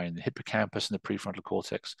parts of the brain, the hippocampus and the prefrontal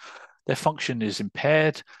cortex. Their function is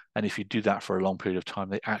impaired, and if you do that for a long period of time,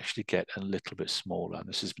 they actually get a little bit smaller. And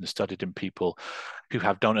this has been studied in people who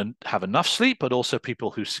don't have enough sleep, but also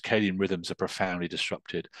people whose circadian rhythms are profoundly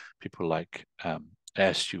disrupted. People like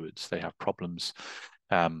air stewards, they have problems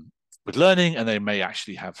with learning, and they may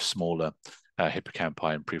actually have smaller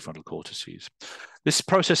hippocampi and prefrontal cortices. This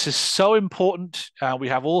process is so important. We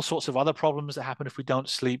have all sorts of other problems that happen if we don't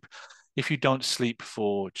sleep. If you don't sleep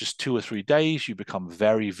for just 2 or 3 days, you become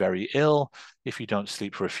very, very ill. If you don't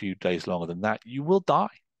sleep for a few days longer than that, you will die.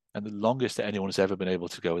 And the longest that anyone has ever been able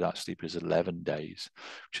to go without sleep is 11 days,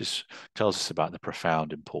 which tells us about the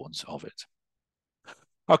profound importance of it.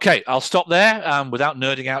 Okay, I'll stop there without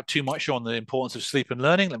nerding out too much on the importance of sleep and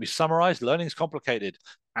learning. Let me summarize. Learning is complicated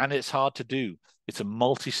and it's hard to do. It's a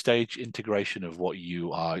multi-stage integration of what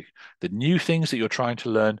you are, the new things that you're trying to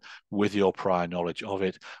learn with your prior knowledge of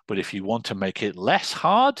it. But if you want to make it less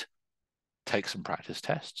hard, take some practice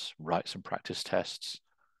tests, write some practice tests,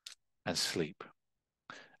 and sleep.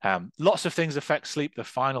 Lots of things affect sleep. The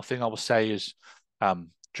final thing I will say is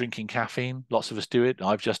drinking caffeine. Lots of us do it.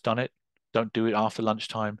 I've just done it. Don't do it after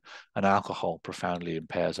lunchtime. And alcohol profoundly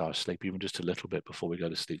impairs our sleep, even just a little bit before we go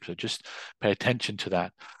to sleep. So just pay attention to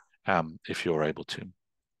that if you're able to.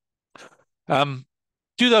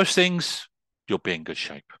 Do those things, you'll be in good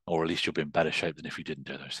shape, or at least you'll be in better shape than if you didn't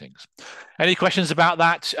do those things. Any questions about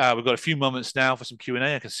that? We've got a few moments now for some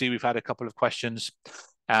Q&A. I can see we've had a couple of questions.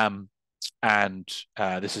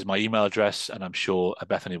 This is my email address, and I'm sure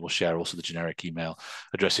Bethany will share also the generic email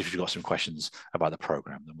address if you've got some questions about the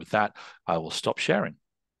program. And with that, I will stop sharing.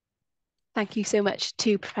 Thank you so much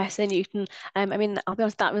to Professor Newton. I mean, I'll be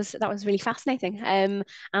honest, that was really fascinating. And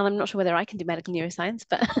I'm not sure whether I can do medical neuroscience,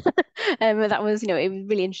 but that was, it was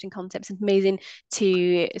really interesting concepts. It's amazing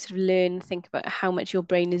to sort of learn, think about how much your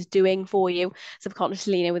brain is doing for you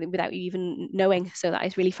subconsciously, without you even knowing. So that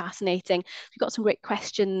is really fascinating. We've got some great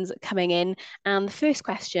questions coming in. And the first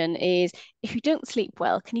question is, if you don't sleep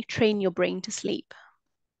well, can you train your brain to sleep?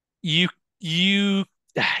 You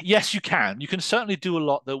yes, you can. You can certainly do a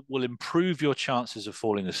lot that will improve your chances of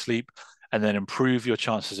falling asleep and then improve your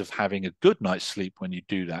chances of having a good night's sleep when you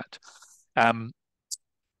do that. Couple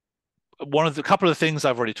of the things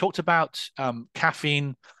I've already talked about,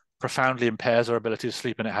 caffeine profoundly impairs our ability to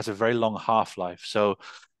sleep, and it has a very long half-life. So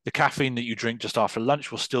the caffeine that you drink just after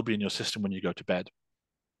lunch will still be in your system when you go to bed.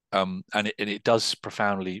 And it does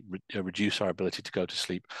profoundly reduce our ability to go to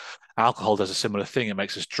sleep. Alcohol does a similar thing. It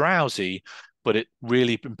makes us drowsy, but it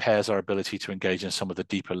really impairs our ability to engage in some of the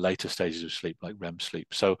deeper, later stages of sleep, like REM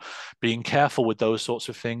sleep. So being careful with those sorts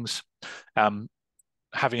of things,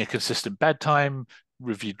 having a consistent bedtime,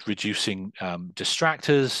 reducing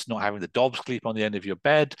distractors, not having the dog sleep on the end of your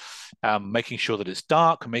bed, making sure that it's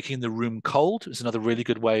dark, making the room cold is another really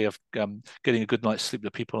good way of getting a good night's sleep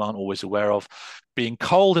that people aren't always aware of. Being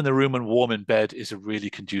cold in the room and warm in bed is a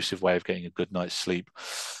really conducive way of getting a good night's sleep.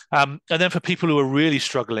 And then for people who are really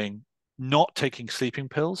struggling, not taking sleeping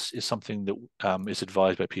pills is something that is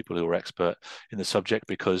advised by people who are expert in the subject,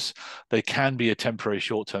 because they can be a temporary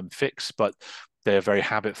short-term fix, but they're very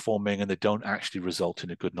habit forming and they don't actually result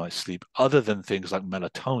in a good night's sleep, other than things like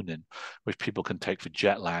melatonin, which people can take for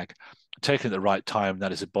jet lag. Taken at the right time,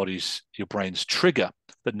 that is your brain's trigger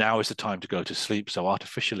that now is the time to go to sleep. So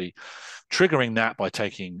artificially triggering that by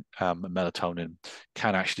taking melatonin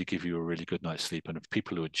can actually give you a really good night's sleep. And if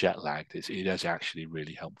people who are jet lagged, it is actually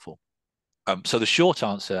really helpful. So the short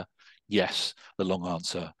answer, yes. The long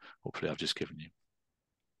answer, hopefully I've just given you.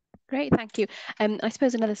 Great, thank you. I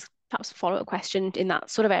suppose another perhaps follow-up question in that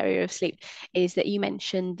sort of area of sleep is that you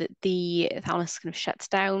mentioned that the thalamus kind of shuts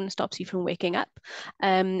down, stops you from waking up.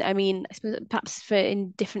 I mean, I suppose perhaps for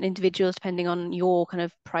in different individuals, depending on your kind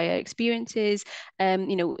of prior experiences,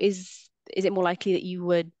 is it more likely that you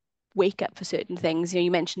would wake up for certain things?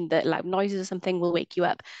 You mentioned that loud noises or something will wake you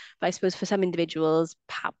up, but I suppose for some individuals,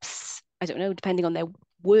 perhaps, I don't know, depending on their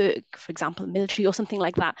work, for example, military or something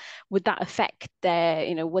like that, would that affect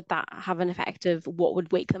would that have an effect of what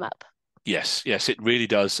would wake them up? Yes, it really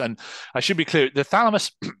does. And I should be clear, the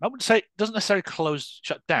thalamus, I wouldn't say, doesn't necessarily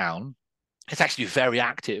shut down. It's actually very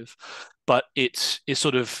active, but it's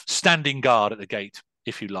sort of standing guard at the gate,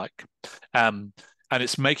 if you like. And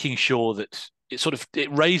it's making sure that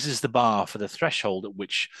it raises the bar for the threshold at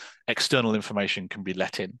which external information can be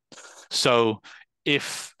let in. So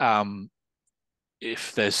if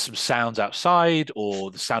if there's some sounds outside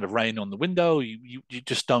or the sound of rain on the window, you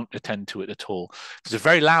just don't attend to it at all. If there's a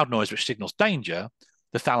very loud noise which signals danger,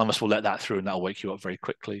 the thalamus will let that through and that'll wake you up very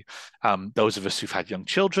quickly. Those of us who've had young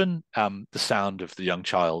children, the sound of the young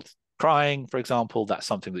child crying, for example, that's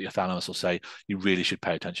something that your thalamus will say, you really should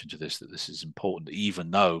pay attention to this, that this is important,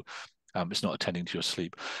 even though it's not attending to your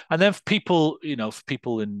sleep. And then for people, for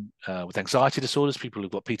people in with anxiety disorders, people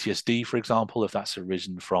who've got PTSD, for example, if that's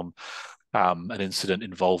arisen from an incident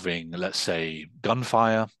involving, let's say,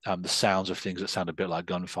 gunfire, the sounds of things that sound a bit like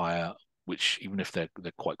gunfire, which even if they're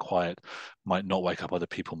quite quiet, might not wake up other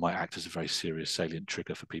people, might act as a very serious salient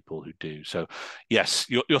trigger for people who do. So yes,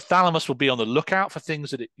 your thalamus will be on the lookout for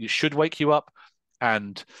things that you should wake you up,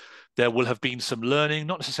 and there will have been some learning,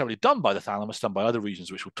 not necessarily done by the thalamus, done by other regions,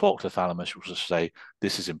 which will talk to the thalamus, which will say,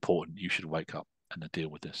 this is important, you should wake up and deal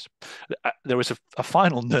with this. There is a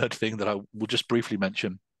final nerd thing that I will just briefly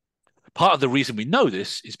mention. Part of the reason we know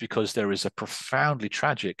this is because there is a profoundly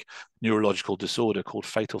tragic neurological disorder called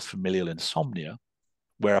fatal familial insomnia,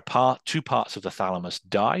 where two parts of the thalamus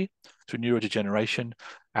die through neurodegeneration,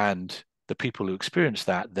 and the people who experience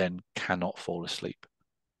that then cannot fall asleep.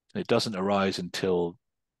 And it doesn't arise until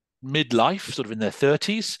midlife, sort of in their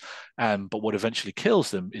 30s, but what eventually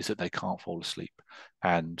kills them is that they can't fall asleep,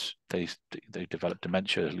 and they develop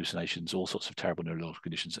dementia, hallucinations, all sorts of terrible neurological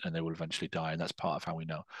conditions, and they will eventually die. And that's part of how we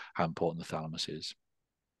know how important the thalamus is.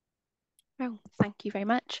 Oh, thank you very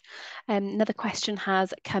much. Another question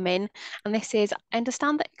has come in, and this is, I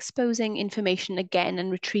understand that exposing information again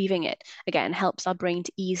and retrieving it again helps our brain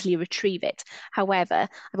to easily retrieve it. However,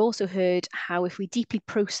 I've also heard how if we deeply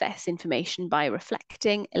process information by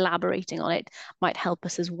reflecting, elaborating on it, might help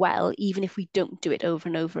us as well, even if we don't do it over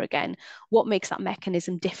and over again. What makes that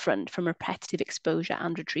mechanism different from repetitive exposure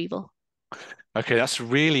and retrieval? Okay, that's a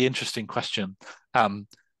really interesting question.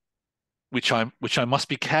 Which I must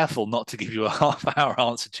be careful not to give you a half-hour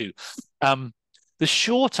answer to. The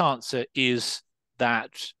short answer is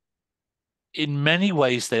that in many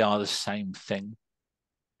ways they are the same thing.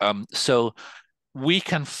 So we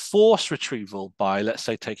can force retrieval by, let's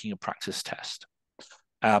say, taking a practice test.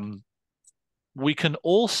 We can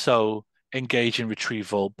also engage in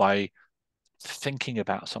retrieval by thinking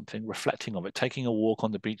about something, reflecting on it, taking a walk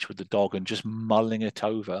on the beach with the dog and just mulling it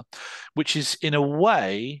over, which is in a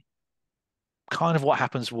way kind of what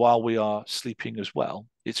happens while we are sleeping as well.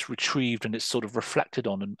 It's retrieved and it's sort of reflected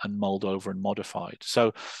on and mulled over and modified.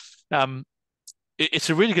 So it's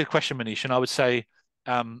a really good question, Manish. And I would say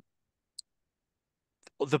the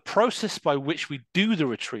process by which we do the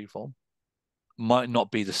retrieval might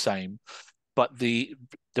not be the same, but the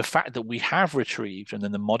fact that we have retrieved and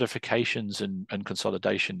then the modifications and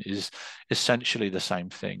consolidation is essentially the same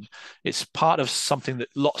thing. It's part of something that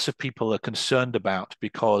lots of people are concerned about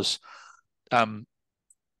because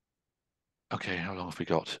okay, how long have we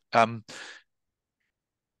got?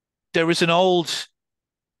 There is an old-ish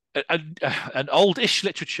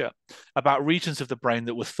literature about regions of the brain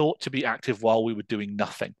that were thought to be active while we were doing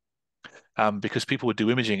nothing. Because people would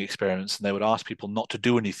do imaging experiments and they would ask people not to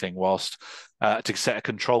do anything whilst to set a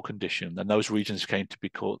control condition, and those regions came to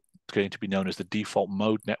be known as the default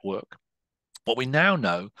mode network. What we now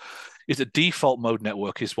know is that default mode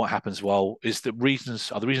network is what happens is the reasons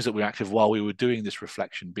that we're active while we were doing this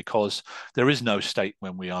reflection, because there is no state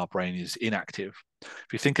when our brain is inactive. If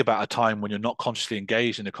you think about a time when you're not consciously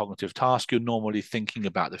engaged in a cognitive task, you're normally thinking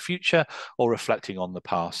about the future or reflecting on the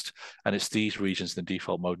past. And it's these regions in the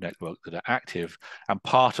default mode network that are active. And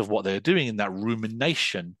part of what they're doing in that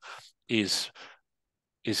rumination is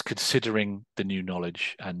considering the new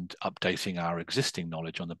knowledge and updating our existing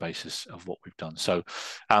knowledge on the basis of what we've done. So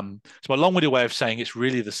it's my long-winded way of saying it's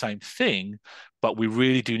really the same thing, but we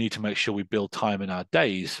really do need to make sure we build time in our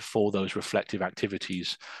days for those reflective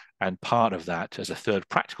activities. And part of that, as a third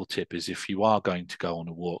practical tip, is if you are going to go on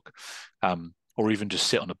a walk, or even just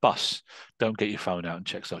sit on a bus, don't get your phone out and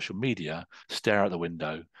check social media, stare out the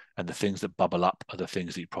window, and the things that bubble up are the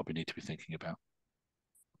things that you probably need to be thinking about.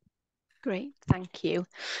 Great, thank you.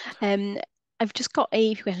 Um, I've just got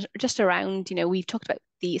a few questions just around, we've talked about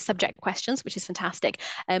the subject questions, which is fantastic.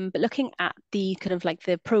 But looking at the kind of like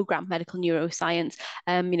the program medical neuroscience,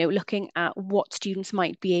 looking at what students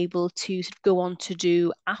might be able to sort of go on to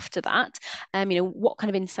do after that, what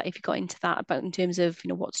kind of insight have you got into that about in terms of,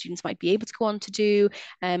 what students might be able to go on to do,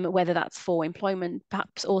 whether that's for employment,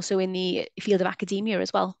 perhaps also in the field of academia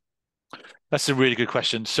as well? That's a really good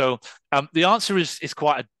question. So the answer is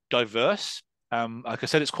quite diverse. Like I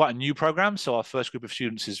said, it's quite a new program, so our first group of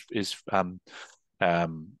students is um,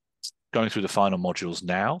 going through the final modules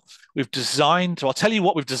now. We've designed, so I'll tell you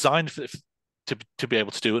what we've designed to be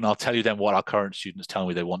able to do, and I'll tell you then what our current students tell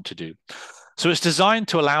me they want to do. So it's designed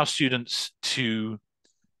to allow students to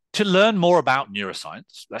learn more about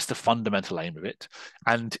neuroscience. That's the fundamental aim of it.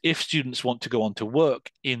 And if students want to go on to work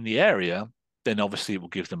in the area, then obviously it will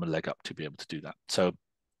give them a leg up to be able to do that. So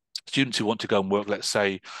students who want to go and work, let's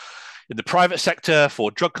say, in the private sector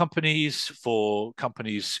for drug companies, for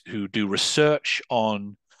companies who do research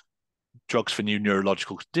on drugs for new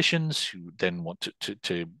neurological conditions, who then want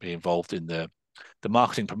to be involved in the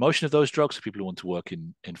marketing promotion of those drugs, so people who want to work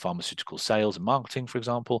in pharmaceutical sales and marketing, for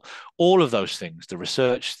example, all of those things, the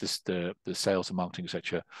research, the sales and marketing,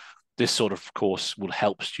 etc. This sort of course will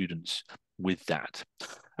help students with that.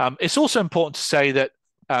 It's also important to say that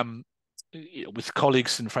with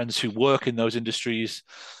colleagues and friends who work in those industries,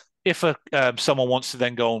 if someone wants to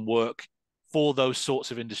then go and work for those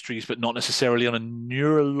sorts of industries, but not necessarily on a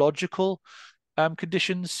neurological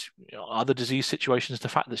conditions, other disease situations, the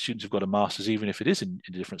fact that students have got a master's, even if it is in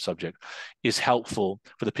a different subject, is helpful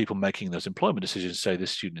for the people making those employment decisions. Say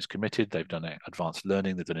this student is committed, they've done advanced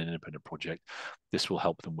learning, they've done an independent project. This will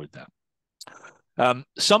help them with that.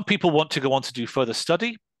 Some people want to go on to do further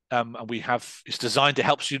study. And it's designed to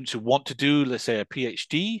help students who want to do, let's say, a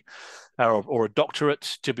PhD or a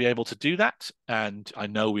doctorate to be able to do that. And I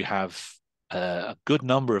know we have a good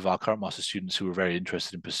number of our current master's students who are very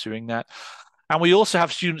interested in pursuing that. And we also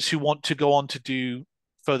have students who want to go on to do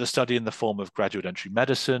further study in the form of graduate entry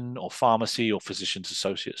medicine or pharmacy or physician's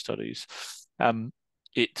associate studies.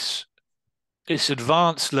 It's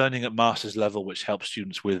advanced learning at master's level, which helps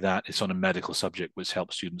students with that. It's on a medical subject, which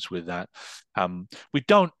helps students with that. We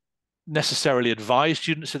don't necessarily advise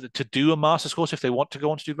students to do a master's course if they want to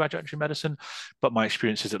go on to do graduate entry medicine, but my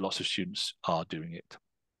experience is that lots of students are doing it.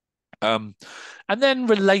 And then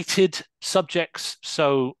related subjects.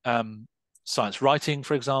 So science writing,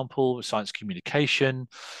 for example, science communication.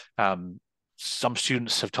 Some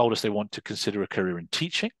students have told us they want to consider a career in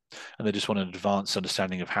teaching, and they just want an advanced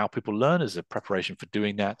understanding of how people learn as a preparation for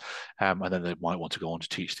doing that. And then they might want to go on to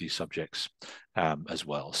teach these subjects as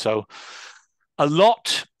well. So a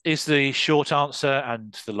lot is the short answer,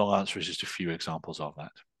 and the long answer is just a few examples of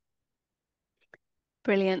that.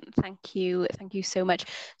 Brilliant. Thank you. Thank you so much.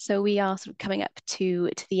 So we are sort of coming up to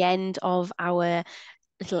the end of our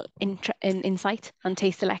little insight and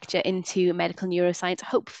taster lecture into medical neuroscience.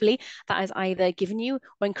 Hopefully that has either given you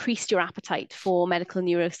or increased your appetite for medical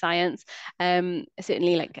neuroscience.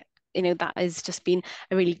 Certainly, like, that has just been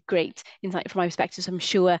a really great insight from my perspective. So I'm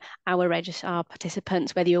sure our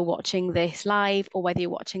participants, whether you're watching this live or whether you're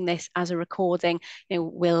watching this as a recording,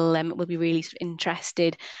 will be really sort of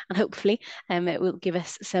interested, and hopefully it will give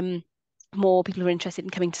us some more people who are interested in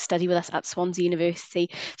coming to study with us at Swansea University.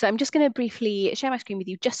 So I'm just going to briefly share my screen with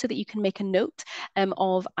you just so that you can make a note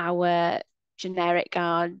of our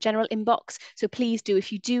general inbox. So please do,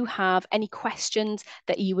 if you do have any questions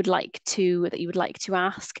that you would like to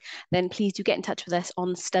ask, then please do get in touch with us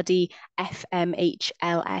on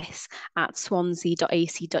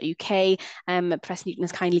studyfmhls@swansea.ac.uk. Professor Newton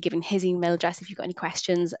has kindly given his email address if you've got any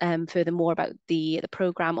questions furthermore about the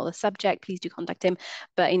program or the subject. Please do contact him.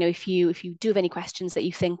 But if you do have any questions that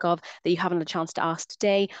you think of that you haven't had a chance to ask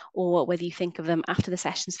today, or whether you think of them after the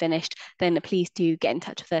session's finished, then please do get in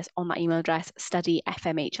touch with us on that email address,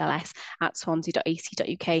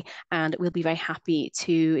 studyfmhls@swansea.ac.uk, and we'll be very happy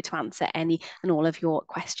to answer any and all of your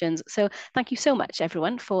questions. So thank you so much,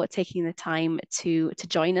 everyone, for taking the time to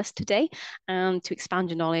join us today and to expand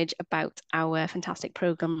your knowledge about our fantastic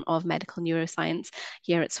program of medical neuroscience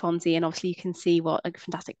here at Swansea. And obviously you can see what a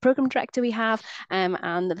fantastic program director we have, and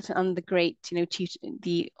the great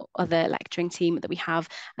the other lecturing team that we have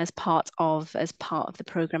as part of the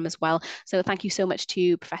program as well. So thank you so much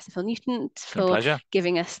to Professor Phil Newton for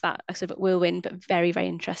giving us that sort of whirlwind but very, very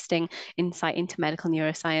interesting insight into medical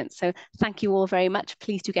neuroscience. So thank you all very much.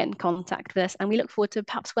 Please do get in contact with us, and we look forward to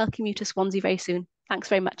perhaps welcoming you to Swansea very soon. Thanks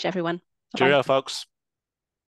very much, everyone. Bye-bye. Cheerio, folks.